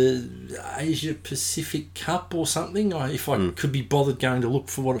 the Asia Pacific Cup or something. If I could be bothered going to look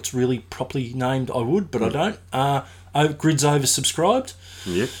for what it's really properly named, I would, but I don't. Grid's oversubscribed.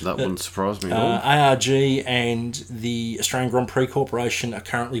 Yep, that wouldn't surprise me at all. ARG and the Australian Grand Prix Corporation are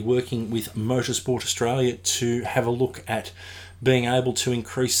currently working with Motorsport Australia to have a look at being able to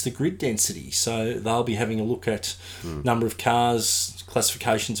increase the grid density. So they'll be having a look at number of cars,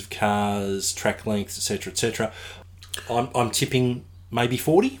 classifications of cars, track lengths, etc., etc. I'm tipping maybe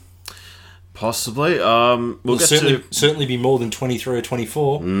 40. Possibly. We'll get certainly be more than 23 or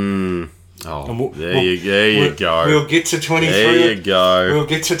 24. There you go. We'll get to 23. There you go. We'll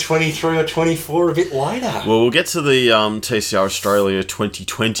get to 23 or 24 a bit later. Well, we'll get to the TCR Australia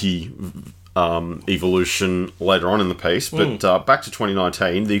 2020 evolution later on in the piece. But back to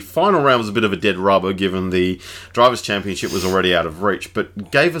 2019, the final round was a bit of a dead rubber given the Drivers' Championship was already out of reach, but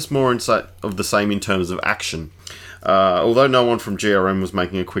gave us more insight of the same in terms of action. Although no one from GRM was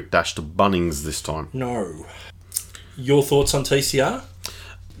making a quick dash to Bunnings this time. No. Your thoughts on TCR?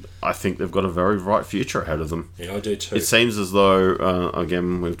 I think they've got a very bright future ahead of them. Yeah, I do too. It seems as though,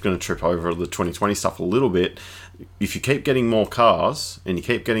 again, we're going to trip over the 2020 stuff a little bit. If you keep getting more cars and you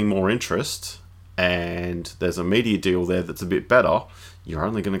keep getting more interest and there's a media deal there that's a bit better, you're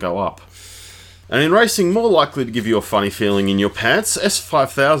only going to go up. And in racing, more likely to give you a funny feeling in your pants,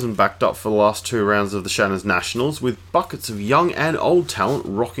 S5000 backed up for the last two rounds of the Shannons Nationals with buckets of young and old talent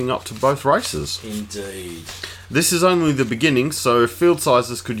rocking up to both races. Indeed. This is only the beginning, so field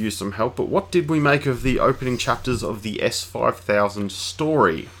sizes could use some help, but what did we make of the opening chapters of the S5000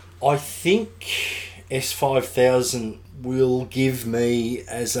 story? I think S5000 will give me,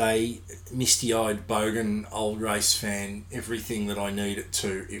 as a misty-eyed bogan old race fan, everything that I need it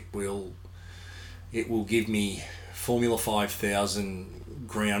to. It will give me Formula 5000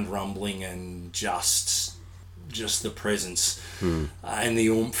 ground rumbling and just the presence and the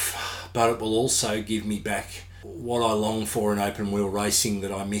oomph, but it will also give me back what I long for in open wheel racing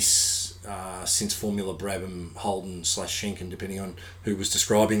that I miss since Formula Brabham, Holden / Schenken, depending on who was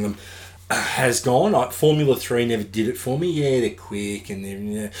describing them, has gone. Formula 3 never did it for me. Yeah, they're quick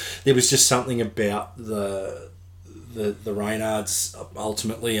and there was just something about the Reynards.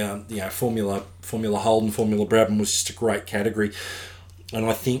 Ultimately, Formula Holden, Formula Brabham was just a great category. And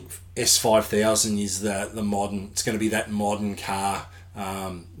I think S5000 is the modern. It's going to be that modern car.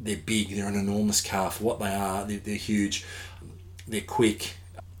 They're big. They're an enormous car for what they are. They're huge. They're quick.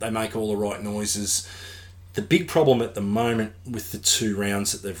 They make all the right noises. The big problem at the moment with the 2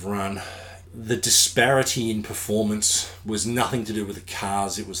 rounds that they've run, the disparity in performance was nothing to do with the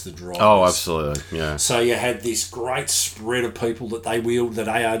cars, it was the drivers. Oh, absolutely, yeah. So you had this great spread of people that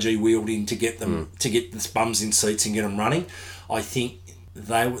ARG wheeled in to get them to get the bums in seats and get them running. I think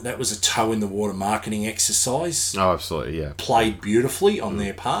that was a toe in the water marketing exercise. Oh, absolutely, yeah. Played beautifully on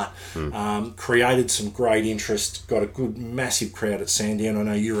their part. Created some great interest. Got a good, massive crowd at Sandown. I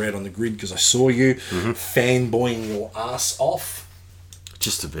know you were out on the grid because I saw you fanboying your ass off.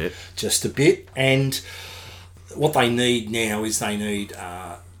 Just a bit. Just a bit. And what they need now is they need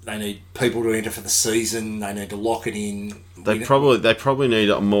people to enter for the season. They need to lock it in. They probably need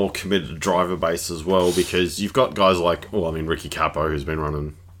a more committed driver base as well, because you've got guys like, Ricky Capo, who's been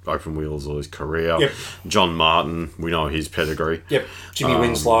running open wheels all his career. Yep. John Martin, we know his pedigree. Yep. Jimmy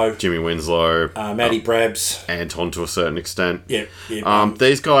Winslow. Matty Brabs. Anton to a certain extent. Yep.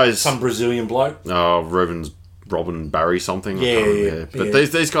 These guys... Some Brazilian bloke. Robin Barry something. Yeah. But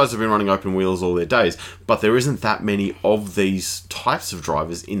these guys have been running open wheels all their days. But there isn't that many of these types of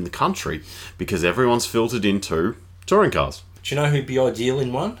drivers in the country because everyone's filtered into touring cars. Do you know who'd be ideal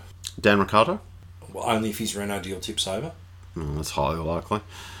in one? Dan Ricciardo? Well, only if his Renault deal tips over. That's highly likely.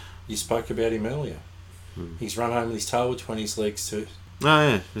 You spoke about him earlier. He's run home with his tail between his legs too. Oh,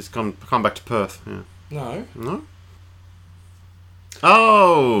 yeah. He's come back to Perth. Yeah. No?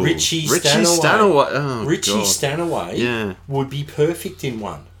 Oh, Richie Stanaway. Oh, Richie God. Stanaway would be perfect in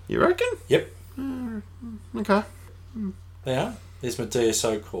one. You reckon? Yep. Okay. They are. There's my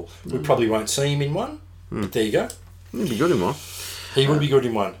DSO call. We probably won't see him in one, but there you go. He'd be good in one. He would be good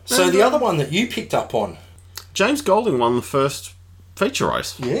in one. So the other one that you picked up on, James Golding won the first feature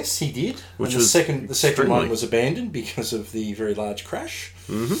race. Yes, he did. Which and was the second one was abandoned because of the very large crash,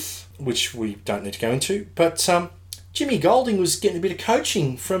 which we don't need to go into. But Jimmy Golding was getting a bit of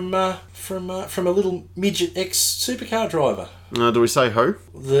coaching from a little midget ex-supercar driver. Do we say who?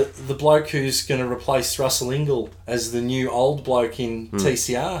 The bloke who's going to replace Russell Ingall as the new old bloke in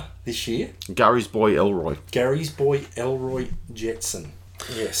TCR this year. Gary's boy Elroy Jetson.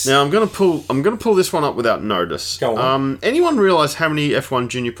 Yes. Now I'm going to pull this one up without notice. Go on. Anyone realise how many F1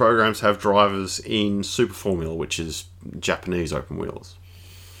 junior programs have drivers in Super Formula, which is Japanese open wheels?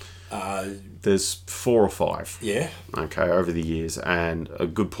 There's 4 or 5. Yeah. Okay, over the years, and a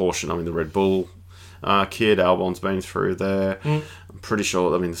good portion. The Red Bull kid Albon's been through there. I'm pretty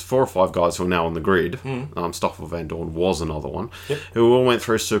sure. There's 4 or 5 guys who are now on the grid. Stoffel Van Dorn was another one. Yep. Who all went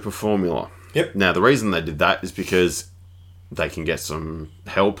through Super Formula. Yep. Now the reason they did that is because they can get some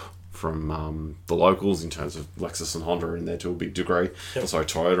help from the locals in terms of Lexus and Honda in there to a big degree. Yep. Sorry,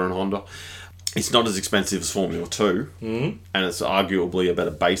 Toyota and Honda. It's not as expensive as Formula 2, and it's arguably a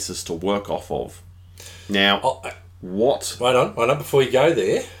better basis to work off of. Now, what... Wait on. Before you go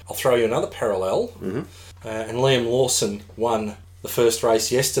there, I'll throw you another parallel. And Liam Lawson won the first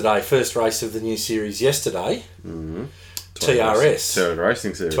race of the new series yesterday. TRS.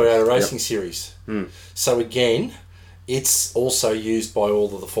 Toyota Racing Series. So again, it's also used by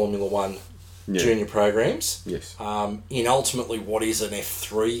all of the Formula 1 junior programs. Yes. In ultimately what is an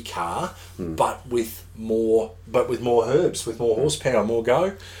F3 car, but with more herbs, with more horsepower, more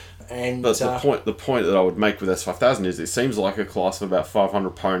go. But the point that I would make with S5000 is it seems like a class of about 500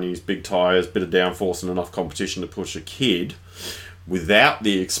 ponies, big tyres, bit of downforce, and enough competition to push a kid without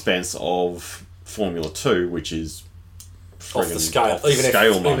the expense of Formula 2, which is off the scale. Even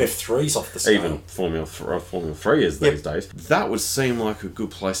F3's off the scale. Even Formula 3 is these days. That would seem like a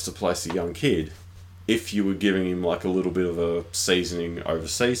good place to place a young kid if you were giving him like a little bit of a seasoning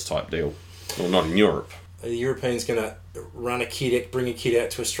overseas type deal. Well, not in Europe. Are the Europeans going to bring a kid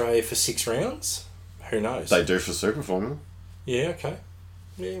out to Australia for 6 rounds? Who knows? They do for Super Formula. Yeah, okay.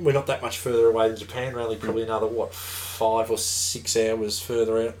 Yeah, we're not that much further away than Japan, really. Probably another, 5 or 6 hours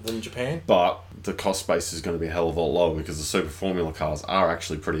further out than Japan. But the cost base is going to be a hell of a lot lower because the Super Formula cars are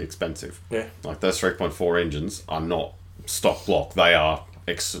actually pretty expensive. Yeah. Like those 3.4 engines are not stock block. They are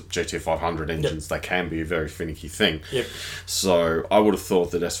GT 500 engines. They can be a very finicky thing. Yep. So I would have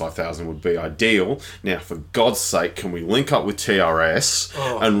thought that S5000 would be ideal. Now, for God's sake, can we link up with TRS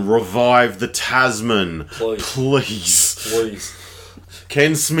and revive the Tasman? Please.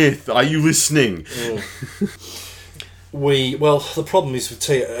 Ken Smith, are you listening? The problem is with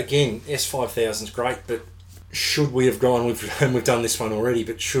again, S5000's great, but should we have gone with, and we've done this one already,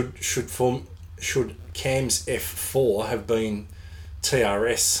 but should Cam's F4 have been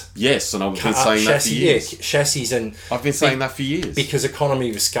TRS. Yes, and I've been saying that for years. Yeah, chassis and... I've been saying that for years. Because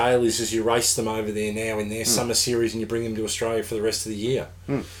economy of scale is as you race them over there now in their summer series and you bring them to Australia for the rest of the year.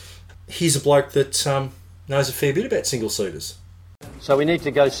 Here's a bloke that knows a fair bit about single-seaters. So we need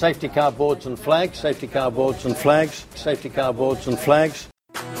to go safety car boards and flags, safety car boards and flags, safety car boards and flags.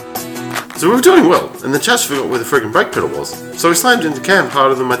 So we were doing well, and the Chas forgot where the friggin' brake pedal was. So we slammed into cam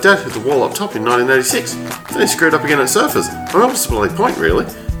harder than my dad hit the wall up top in 1986. Then he screwed up again at Surfers. I'm not a bloody point, really.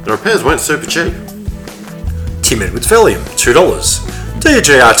 The repairs weren't super cheap. Tim Edwards Valium, $2. DOG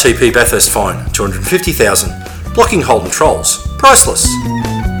RTP Bathurst fine, $250,000. Blocking Holden Trolls, priceless.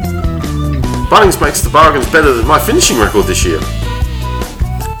 Bunnings makes the bargains better than my finishing record this year.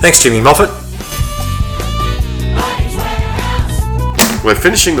 Thanks, Jimmy Moffat. Where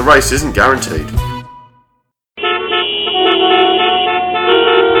finishing the race isn't guaranteed.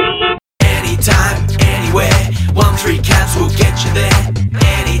 Anytime, anywhere, 1-3 cabs will get you there.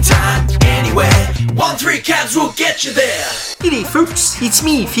 Anytime, anywhere, 1-3 cabs will get you there. G'day folks, it's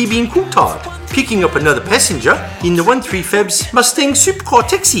me, Fabian Coulthard, picking up another passenger in the 1-3 Fabs Mustang Supercar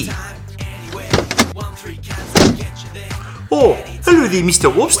Taxi. Oh, hello there, Mr.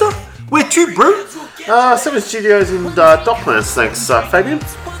 Webster. Where to, bro? 7 Studios in Docklands, thanks, Fabian.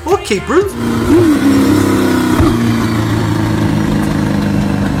 Okay, bro.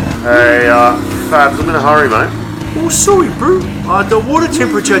 Hey, Fabs, I'm in a hurry, mate. Oh, sorry, bro. The water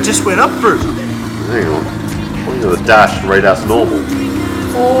temperature just went up, bro. Hang on. Looking at the dash, read as normal.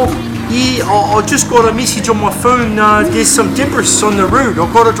 Oh, yeah, I just got a message on my phone. There's some debris on the road.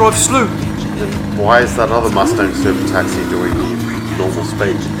 I've got to drive slow. Why is that other Mustang Super Taxi doing normal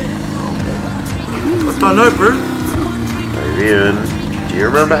speed? I don't know, bro. Fabian, do you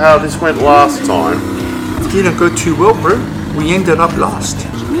remember how this went last time? It didn't go too well, bro. We ended up last.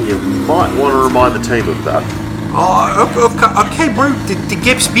 You might want to remind the team of that. Okay, bro. The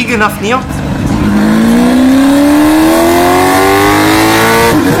gap's big enough now.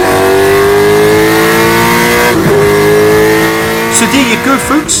 So there you go,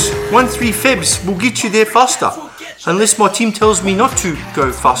 folks. 1-3 Fabs will get you there faster. Unless my team tells me not to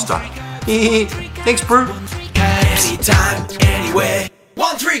go faster. Thanks, bro. Anytime, anywhere,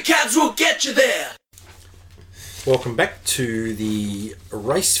 1-3 cabs will get you there. Welcome back to the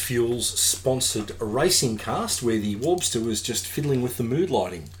Race Fuels sponsored racing cast, where the Warbster was just fiddling with the mood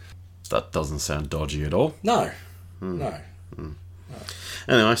lighting. That doesn't sound dodgy at all. No. Anyway,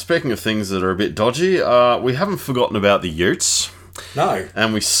 speaking of things that are a bit dodgy, we haven't forgotten about the Utes. No.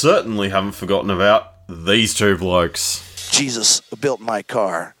 And we certainly haven't forgotten about these two blokes. Jesus built my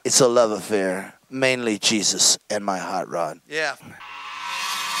car. It's a love affair. Mainly Jesus and my hot rod. Yeah.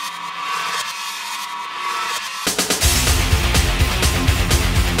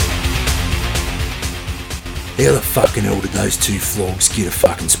 How the fucking hell did those two flogs get a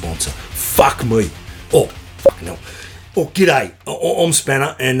fucking sponsor? Fuck me. Oh, fucking hell. Oh, g'day. I'm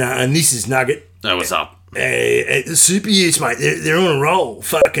Spanner, and this is Nugget. Hey, what's up? Super Utes, mate. They're on a roll.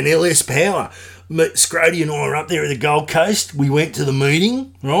 Fucking LS Power. Scrody and I are up there at the Gold Coast. We went to the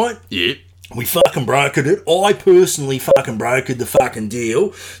meeting, right? Yeah. We fucking brokered it. I personally fucking brokered the fucking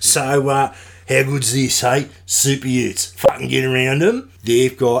deal. So, how good's this, hey? Super Utes. Fucking get around them.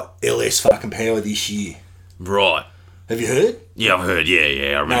 They've got LS fucking Power this year. Right. Have you heard? Yeah, I've heard. Yeah,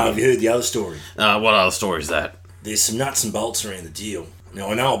 I remember. No, have you heard the other story? What other story is that? There's some nuts and bolts around the deal. Now,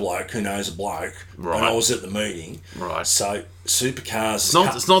 I know a bloke who knows a bloke, right. And I was at the meeting. Right. So, supercars...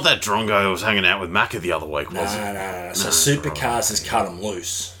 It's not that drongo who was hanging out with Macca the other week, was it? No. So, supercars has cut them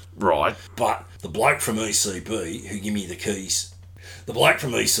loose. Right. But the bloke from ECB, who gave me the keys,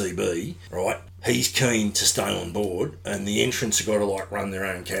 right, he's keen to stay on board, and the entrants have got to, run their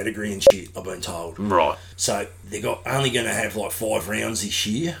own category and shit, I've been told. Right. So, they're only going to have, 5 rounds this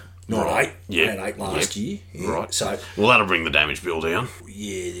year. Not right. 8. Yeah. They had 8 last year. Yeah. Right. So, well, that'll bring the damage bill down.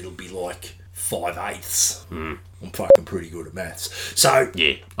 Yeah, it'll be 5/8. Mm. I'm fucking pretty good at maths. So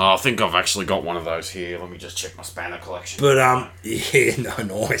yeah, I think I've actually got one of those here. Let me just check my Spanner collection. But yeah, no,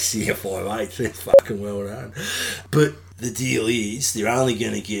 nice. Yeah, 5/8. That's fucking well done. But the deal is, they're only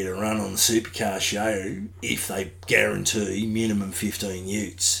going to get a run on the supercar show if they guarantee minimum 15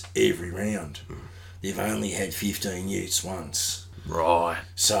 utes every round. They've only had 15 utes once. Right.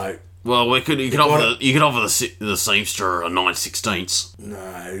 So. Well, you could offer the Seamster a 9/16.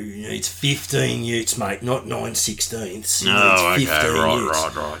 No, it's 15 utes, mate, not 9/16. No, it's 15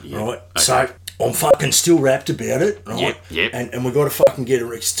 right, yeah. Right. Okay. So I'm fucking still wrapped about it, right? Yep. And we've got to fucking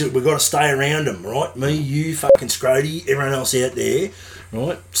we've got to stay around them, right? Me, you, fucking Scrody, everyone else out there,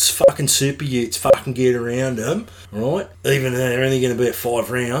 right? It's fucking super utes, fucking get around them, right? Even though they're only going to be at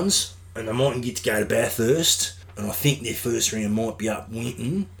 5 rounds, and they mightn't get to go to Bathurst, and I think their first round might be up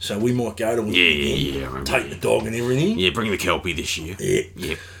Winton, so we might go to Winton. Yeah. I remember Take the dog and everything. Yeah, bring the Kelpie this year. Yeah.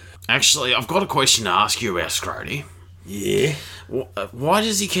 Yep. Actually, I've got a question to ask you about Scrody. Yeah. Why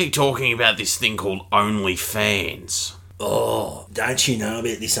does he keep talking about this thing called OnlyFans? Oh, don't you know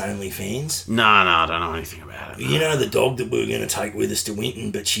about this OnlyFans? No, I don't know anything about it. You know the dog that we were going to take with us to Winton,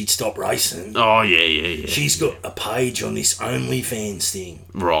 but she'd stopped racing? Oh, yeah. She's got a page on this OnlyFans thing.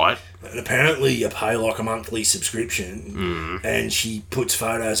 Right. And apparently you pay like a monthly subscription, and she puts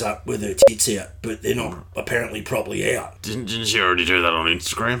photos up with her tits out, but they're not apparently properly out. Didn't she already do that on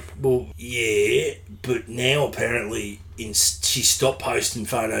Instagram? Well, yeah, but now apparently she stopped posting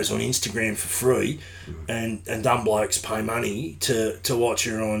photos on Instagram for free, and dumb blokes pay money to watch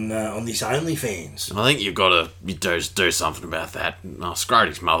her on this OnlyFans. I think you've got to do something about that. Oh,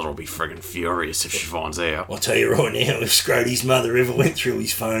 Scrody's mother will be friggin' furious if she finds out. I'll tell you right now, if Scrody's mother ever went through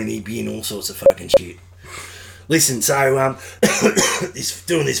his phone, he'd be in all sorts of fucking shit. Listen, so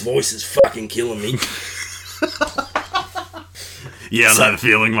doing this voice is fucking killing me. Yeah, I know the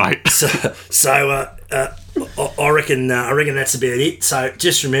feeling, mate. I reckon that's about it. So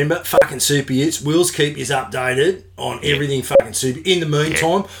just remember, fucking Super Utes. We'll keep you updated on everything fucking Super. In the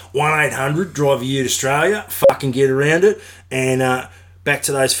meantime, 1-800 Drive a Ute Australia. Fucking get around it. And back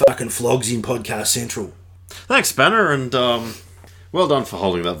to those fucking flogs in Podcast Central. Thanks, Spanner, and well done for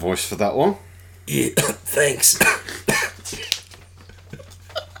holding that voice for that long. Yeah, thanks.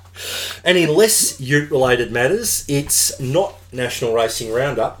 And in less ute-related matters, it's not National Racing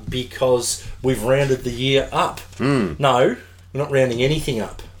Roundup because we've rounded the year up. No, we're not rounding anything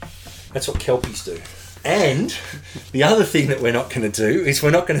up. That's what Kelpies do. And the other thing that we're not going to do is we're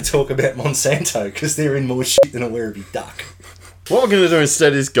not going to talk about Monsanto because they're in more shit than a Werribee duck. What we're going to do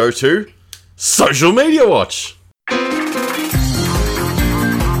instead is go to Social Media Watch.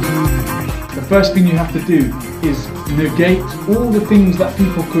 The first thing you have to do is negate all the things that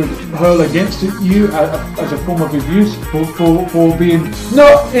people could hurl against you as a form of abuse for being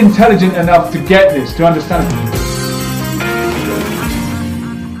not intelligent enough to get this, to understand it.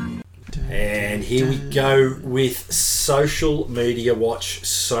 And here we go with Social Media Watch,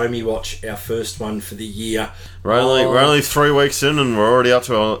 SoMe Watch, our first one for the year. We're only 3 weeks in and we're already up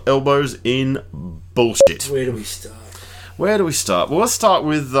to our elbows in bullshit. Where do we start? Well, let's start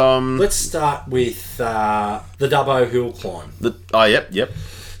with... Let's start with the Dubbo Hill Climb. Yep.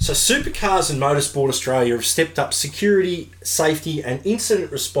 So Supercars and Motorsport Australia have stepped up security, safety and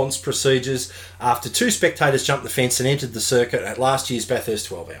incident response procedures after 2 spectators jumped the fence and entered the circuit at last year's Bathurst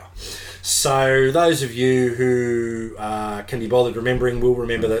 12 Hour. So those of you who can be bothered remembering will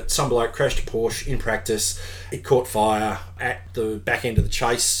remember that some bloke crashed a Porsche in practice. It caught fire at the back end of the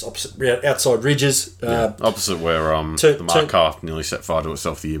chase, outside Ridges. Opposite where the Mark car nearly set fire to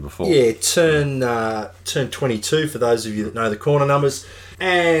itself the year before. Yeah, turn 22 for those of you that know the corner numbers.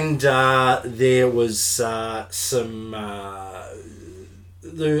 And there was some...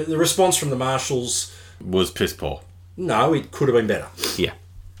 the response from the marshals... was piss poor. No, it could have been better. Yeah.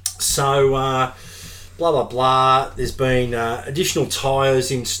 So, blah, blah, blah. There's been additional tyres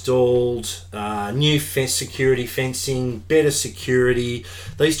installed, new security fencing, better security.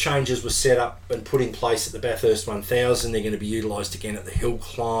 These changes were set up and put in place at the Bathurst 1000. They're going to be utilised again at the hill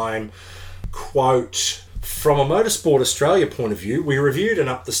climb. Quote, from a Motorsport Australia point of view, we reviewed and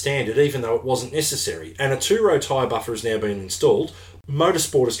upped the standard even though it wasn't necessary, and a 2-row tyre buffer has now been installed.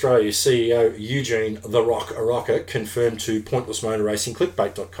 Motorsport Australia CEO Eugene "The Rock" Arocka confirmed to Pointless Motor Racing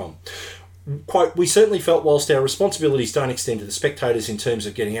Clickbait.com. Quote, we certainly felt whilst our responsibilities don't extend to the spectators in terms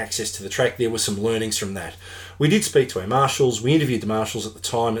of getting access to the track, there were some learnings from that. We did speak to our marshals. We interviewed the marshals at the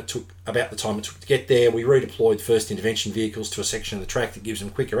time it took to get there. We redeployed first intervention vehicles to a section of the track that gives them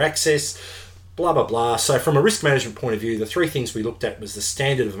quicker access. Blah, blah, blah. So from a risk management point of view, the 3 things we looked at was the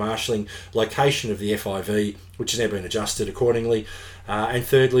standard of marshalling, location of the FIV, which has now been adjusted accordingly, and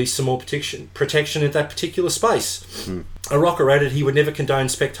thirdly, some more protection at that particular space. Arocka added he would never condone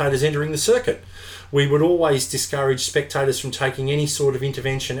spectators entering the circuit. We would always discourage spectators from taking any sort of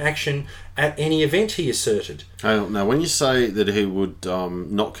intervention action at any event, he asserted. Now, when you say that he would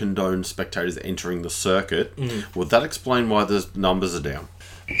not condone spectators entering the circuit, would that explain why the numbers are down?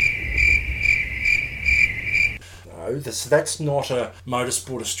 No, that's not a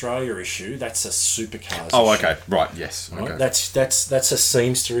Motorsport Australia issue. That's a Supercars issue. Oh, okay. Right, yes. Right? Okay. That's a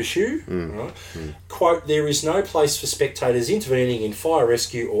Seamster issue. Right? Quote, there is no place for spectators intervening in fire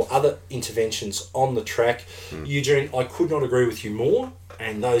rescue or other interventions on the track. Eugene, I could not agree with you more.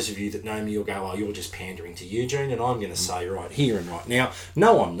 And those of you that know me will go, oh, you're just pandering to Eugene, and I'm going to say right here and right now,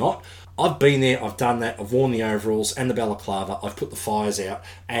 no, I'm not. I've been there, I've done that, I've worn the overalls and the balaclava, I've put the fires out,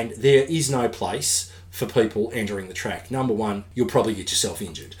 and there is no place for people entering the track. Number one, you'll probably get yourself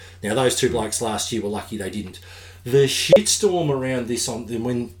injured. Now, those two blokes last year were lucky they didn't. The shitstorm around this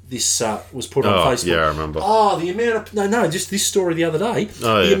when this was put on Facebook. Yeah, I remember. Oh, the amount of... just this story the other day.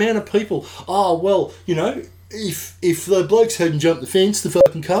 The amount of people... Oh, well, you know... If the blokes hadn't jumped the fence, the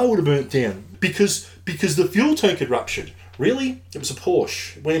fucking car would have burnt down because the fuel tank had ruptured. Really? It was a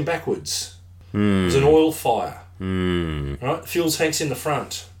Porsche. It went in backwards. It was an oil fire. Right? Fuel tank's in the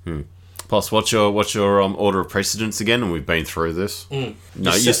front. Plus, what's your order of precedence again? And we've been through this. No,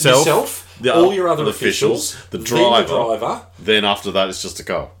 yourself, all your other officials, the driver. Then after that, it's just a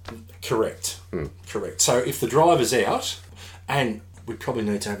car. Correct. Correct. So if the driver's out, and we probably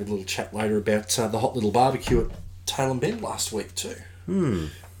need to have a little chat later about the hot little barbecue at Tailem Bend last week too.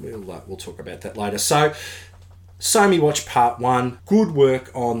 We'll talk about that later. So, SoMe Watch Part 1. Good work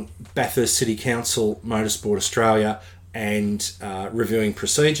on Bathurst City Council, Motorsport Australia, and reviewing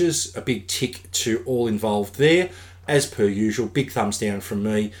procedures. A big tick to all involved there. As per usual, big thumbs down from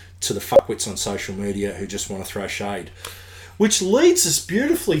me to the fuckwits on social media who just want to throw shade. Which leads us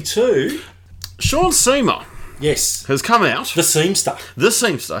beautifully to... Sean Seymour. Yes. Has come out. The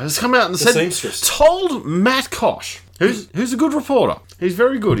Seamster has come out and told Matt Kosh, who's a good reporter. He's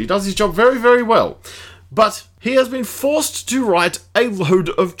very good. He does his job very, very well. But he has been forced to write a load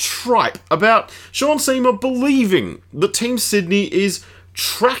of tripe about Sean Seymour believing that Team Sydney is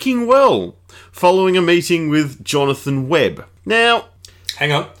tracking well following a meeting with Jonathan Webb. Now...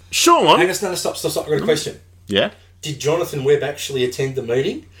 Hang on. Sean... Hang on, stop. I've got a question. Yeah? Did Jonathan Webb actually attend the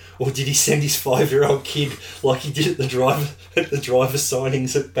meeting? Or did he send his 5-year-old kid like he did at the driver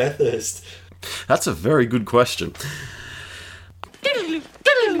signings at Bathurst? That's a very good question.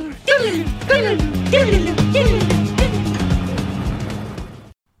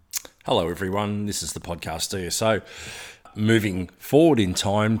 Hello everyone, this is the podcast DSO. Moving forward in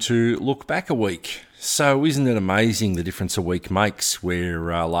time to look back a week. So isn't it amazing the difference a week makes, where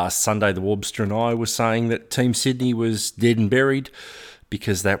last Sunday the Warbster and I were saying that Team Sydney was dead and buried,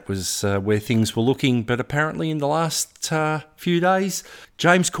 because that was where things were looking. But apparently in the last few days,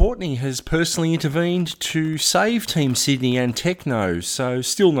 James Courtney has personally intervened to save Team Sydney and Techno. So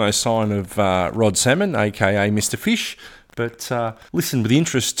still no sign of Rod Salmon, a.k.a. Mr. Fish. But listen with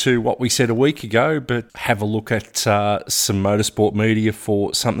interest to what we said a week ago, but have a look at some motorsport media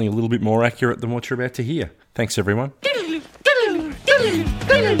for something a little bit more accurate than what you're about to hear. Thanks, everyone.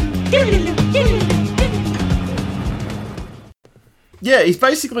 Yeah, he's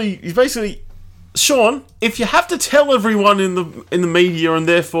basically Sean, if you have to tell everyone in the media and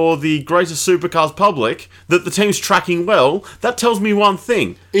therefore the greater supercars public that the team's tracking well, that tells me one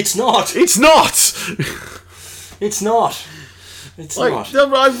thing. It's not. It's not. It's not. It's not.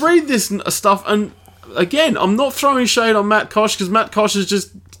 I read this stuff, and again, I'm not throwing shade on Matt Kosh because Matt Kosh is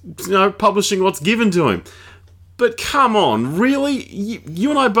just publishing what's given to him. But come on, really? You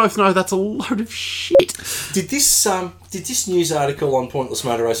and I both know that's a load of shit. Did this news article on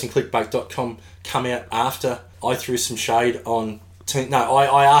pointlessmotorracingclickbait.com come out after I threw some shade on...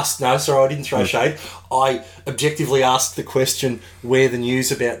 I didn't throw shade. I objectively asked the question where the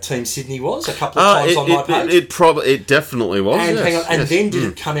news about Team Sydney was a couple of times on my page. It definitely was. And yes, hang on, and yes. then did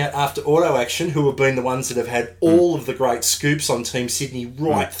it come out after Auto Action, who have been the ones that have had all of the great scoops on Team Sydney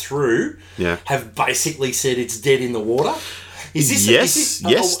right through, have basically said it's dead in the water?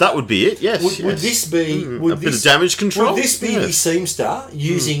 Yes, that would be it. Yes, would this be a bit of damage control? Would this be the Seamster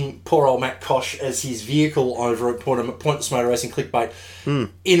using poor old Matt Kosh as his vehicle over at Pointless Motor Racing Clickbait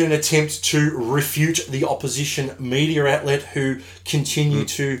in an attempt to refute the opposition media outlet who continue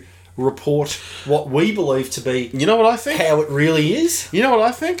to report what we believe to be... You know what I think? How it really is? You know what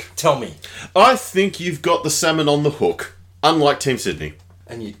I think? Tell me. I think you've got the salmon on the hook, unlike Team Sydney.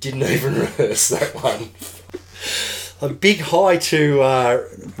 And you didn't even rehearse that one. A big hi to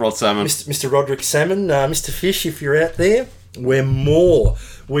Rod Salmon, Mr. Roderick Salmon, Mr. Fish, if you're out there. We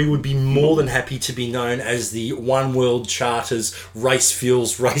would be more than happy to be known as the One World Charters Race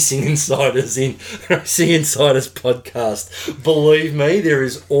Fuels Racing Insiders in Racing Insiders podcast. Believe me, there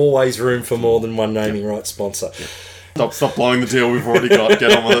is always room for more than one naming rights sponsor. Stop blowing the deal we've already got.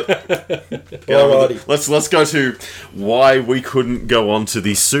 Get on with it. Alrighty. Let's go to why we couldn't go on to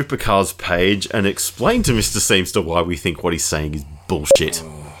the Supercars page and explain to Mr. Seamster why we think what he's saying is bullshit.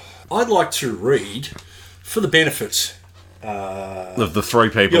 I'd like to read, for the benefit Of the 3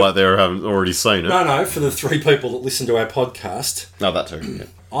 people out there who haven't already seen it. No, for the 3 people that listen to our podcast. No, that too. Yeah.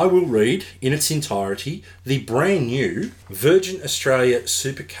 I will read in its entirety the brand new Virgin Australia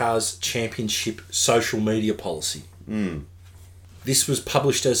Supercars Championship social media policy. This was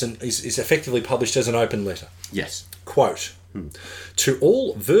published as is effectively published as an open letter. Yes. Quote, to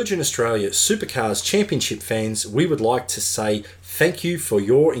all Virgin Australia Supercars Championship fans, we would like to say thank you for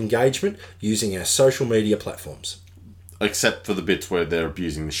your engagement using our social media platforms. Except for the bits where they're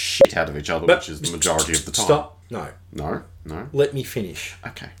abusing the shit out of each other, which is the majority of the time. Stop. No. No? Let me finish.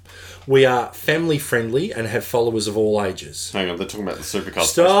 Okay. We are family friendly and have followers of all ages. Hang on, they're talking about the Supercars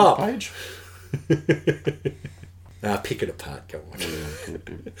Stop. Facebook page? Pick it apart, go on.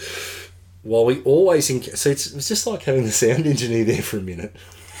 While we always... So it's just like having the sound engineer there for a minute.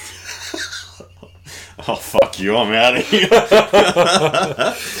 Oh, fuck you, I'm out of here.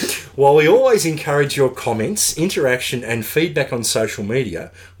 While we always encourage your comments, interaction and feedback on social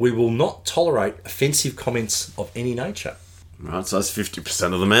media, we will not tolerate offensive comments of any nature. Right, so that's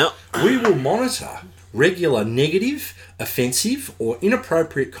 50% of them out. We will monitor regular negative, offensive or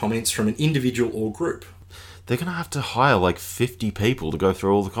inappropriate comments from an individual or group. They're going to have to hire like 50 people to go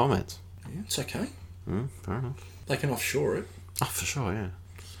through all the comments. Yeah, it's okay. Fair enough. They can offshore it. Oh, for sure, yeah.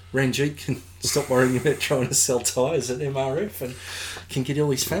 Ranjit can stop worrying about trying to sell tyres at MRF and can get all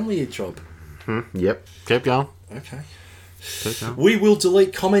his family a job. Yep. Keep going. Okay. Keep going. We will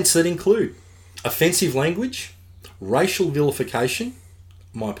delete comments that include offensive language, racial vilification,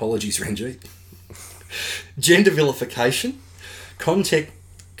 my apologies, Ranjit, gender vilification, content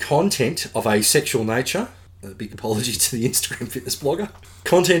of a sexual nature, a big apology to the Instagram fitness blogger,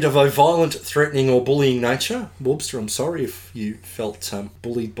 content of a violent, threatening or bullying nature. Wobster, I'm sorry if you felt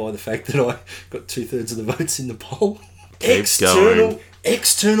bullied by the fact that I got 2/3 of the votes in the poll.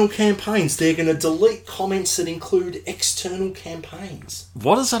 External campaigns. They're going to delete comments that include external campaigns.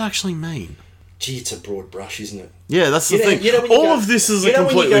 What does that actually mean? Gee, it's a broad brush, isn't it? Yeah, that's the thing. All of this is a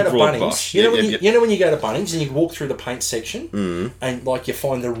completely broad brush. You know when you go to Bunnings and you walk through the paint section and like you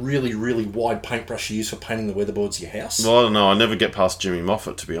find the really, really wide paintbrush you use for painting the weatherboards of your house? Well, I don't know. I never get past Jimmy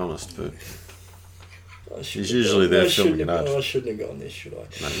Moffat, to be honest, but he's usually there filming an ad. I shouldn't have gone there, should I?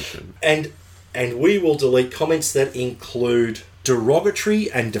 No, you shouldn't. And we will delete comments that include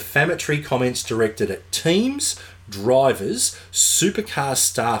derogatory and defamatory comments directed at teams, drivers, supercar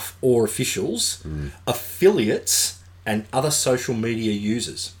staff or officials, affiliates, and other social media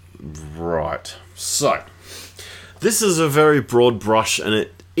users. Right. So, this is a very broad brush, and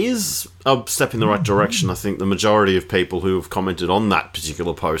it is a step in the right direction. I think the majority of people who have commented on that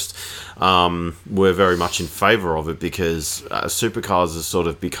particular post were very much in favour of it, because supercars has sort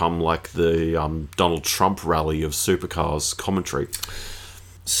of become like the Donald Trump rally of supercars commentary.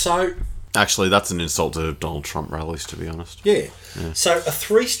 So... Actually, that's an insult to Donald Trump rallies, to be honest. Yeah. So a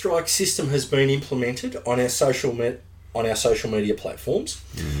 3-strike system has been implemented on our social media platforms.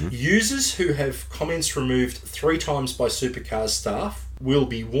 Users who have comments removed 3 times by supercars staff will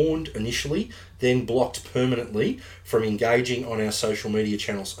be warned initially, then blocked permanently from engaging on our social media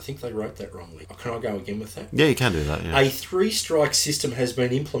channels. I think they wrote that wrongly. Can I go again with that? Yeah, you can do that, yeah. A 3-strike system has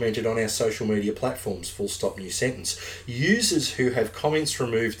been implemented on our social media platforms, full stop, new sentence. Users who have comments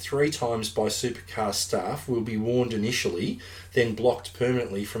removed 3 times by supercar staff will be warned initially, then blocked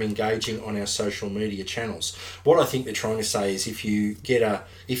permanently from engaging on our social media channels. What I think they're trying to say is if you get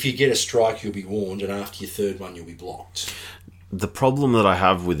a strike, you'll be warned, and after your 3rd one, you'll be blocked. The problem that I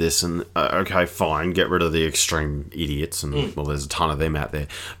have with this, and okay, fine, get rid of the extreme idiots, and well, there's a ton of them out there.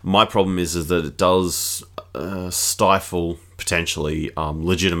 My problem is that it does stifle, potentially,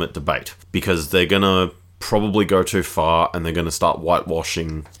 legitimate debate, because they're going to probably go too far, and they're going to start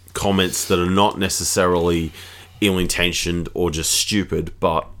whitewashing comments that are not necessarily ill-intentioned or just stupid,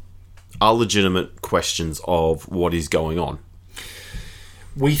 but are legitimate questions of what is going on.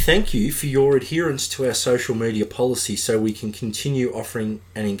 We thank you for your adherence to our social media policy so we can continue offering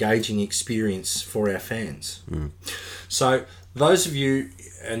an engaging experience for our fans. So those of you,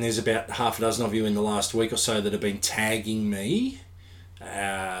 and there's about half a dozen of you in the last week or so that have been tagging me,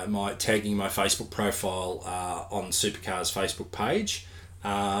 tagging my Facebook profile on Supercars Facebook page.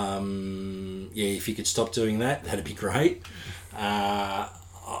 If you could stop doing that, that'd be great. I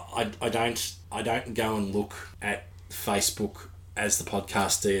don't go and look at Facebook as the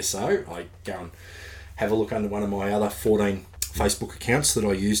podcast DSO. I go and have a look under one of my other 14 Facebook accounts that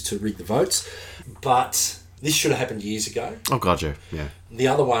I use to rig the votes. But this should have happened years ago. Oh, God, yeah. The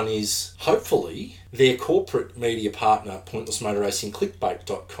other one is, hopefully, their corporate media partner, Pointless Motor Racing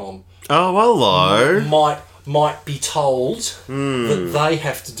Clickbait.com. Oh, hello. might be told that they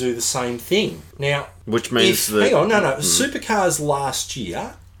have to do the same thing. Now, which means that... Hang on, no. Supercars last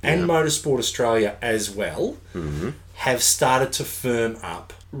year, and Motorsport Australia as well, have started to firm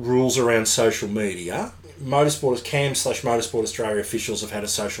up rules around social media. Motorsport Australia officials have had a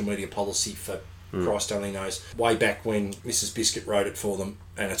social media policy for Christ only knows, way back when Mrs. Biscuit wrote it for them,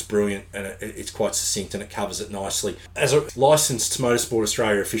 and it's brilliant, and it's quite succinct, and it covers it nicely. As a licensed Motorsport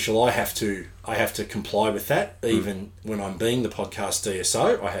Australia official, I have to comply with that. Even when I'm being the podcast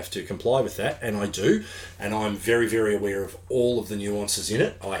DSO, I have to comply with that, and I do, and I'm very, very aware of all of the nuances in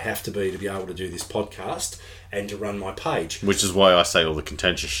it. I have to be able to do this podcast and to run my page. Which is why I say all the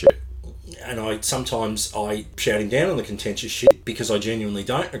contentious shit. And sometimes I shout him down on the contentious shit because I genuinely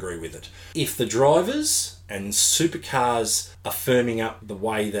don't agree with it. If the drivers and supercars are firming up the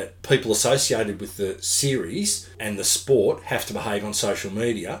way that people associated with the series and the sport have to behave on social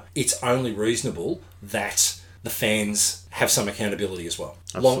media, it's only reasonable that the fans have some accountability as well.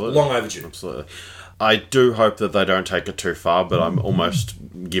 Long overdue. Absolutely. I do hope that they don't take it too far, but I'm almost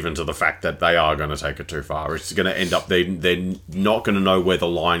given to the fact that they are going to take it too far. It's going to end up, they're not going to know where the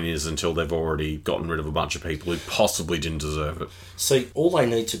line is until they've already gotten rid of a bunch of people who possibly didn't deserve it. See, all they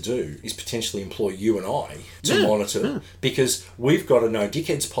need to do is potentially employ you and I to monitor, because we've got a no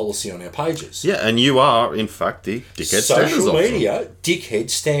dickheads policy on our pages. Yeah, and you are, in fact, the dickhead standards officer. Social media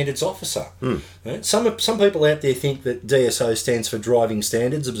dickhead standards officer. Right? Some people out there think that DSO stands for Driving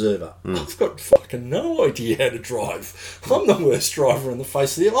Standards Observer. I've got fucking no idea how to drive. I'm the worst driver on the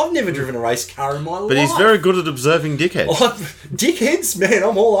face of the earth. I've never driven a race car in my life. But he's very good at observing dickheads. Dickheads? Man,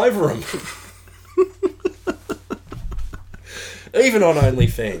 I'm all over them. Even on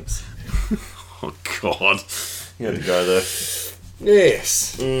OnlyFans. Oh, God. You had to go there.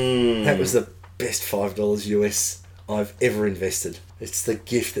 Yes. That was the best $5 US I've ever invested. It's the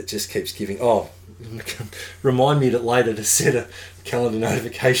gift that just keeps giving. Oh, remind me later to set a calendar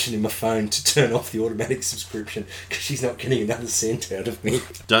notification in my phone to turn off the automatic subscription, because she's not getting another cent out of me.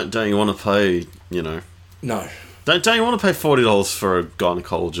 Don't you want to pay, No. Don't you want to pay $40 for a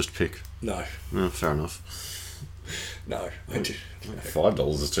gynecologist pick? No. Fair enough. No, I do.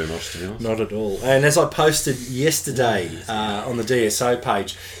 $5 is too much, to be honest. Not at all. And as I posted yesterday on the DSO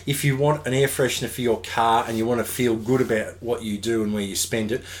page, if you want an air freshener for your car and you want to feel good about what you do and where you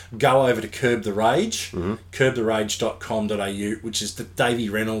spend it, go over to Curb the Rage, curbtherage.com.au, which is the Davey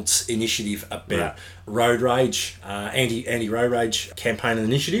Reynolds initiative about road rage, anti-road rage campaign and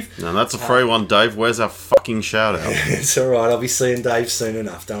initiative. No, that's a free one, Dave. Where's our fucking shout out? It's all right. I'll be seeing Dave soon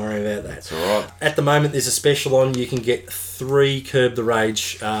enough. Don't worry about that. It's all right. At the moment, there's a special on. You can get 3 Curb the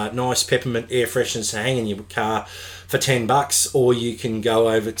Rage nice peppermint air fresheners to hang in your car for $10, or you can go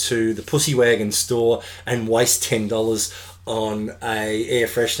over to the Pussy Wagon store and waste $10 on a air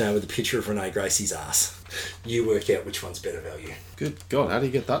freshener with a picture of Renee Gracie's ass. You work out which one's better value. Good God, how do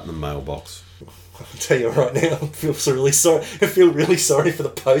you get that in the mailbox? I'll tell you right now, I feel really sorry for the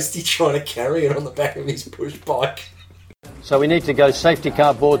postie trying to carry it on the back of his push bike. So we need to go safety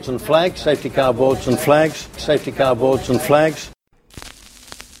car boards and flags, safety car boards and flags, safety car boards and flags.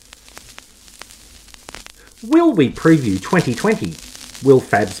 Will we preview 2020? Will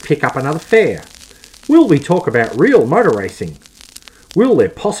Fabs pick up another fair? Will we talk about real motor racing? Will there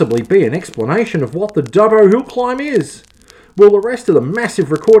possibly be an explanation of what the Dubbo Hill Climb is? Will the rest of the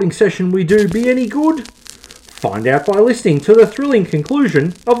massive recording session we do be any good? Find out by listening to the thrilling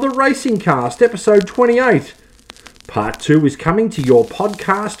conclusion of the Racing Cast episode 28. Part 2 is coming to your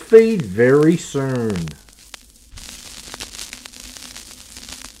podcast feed very soon.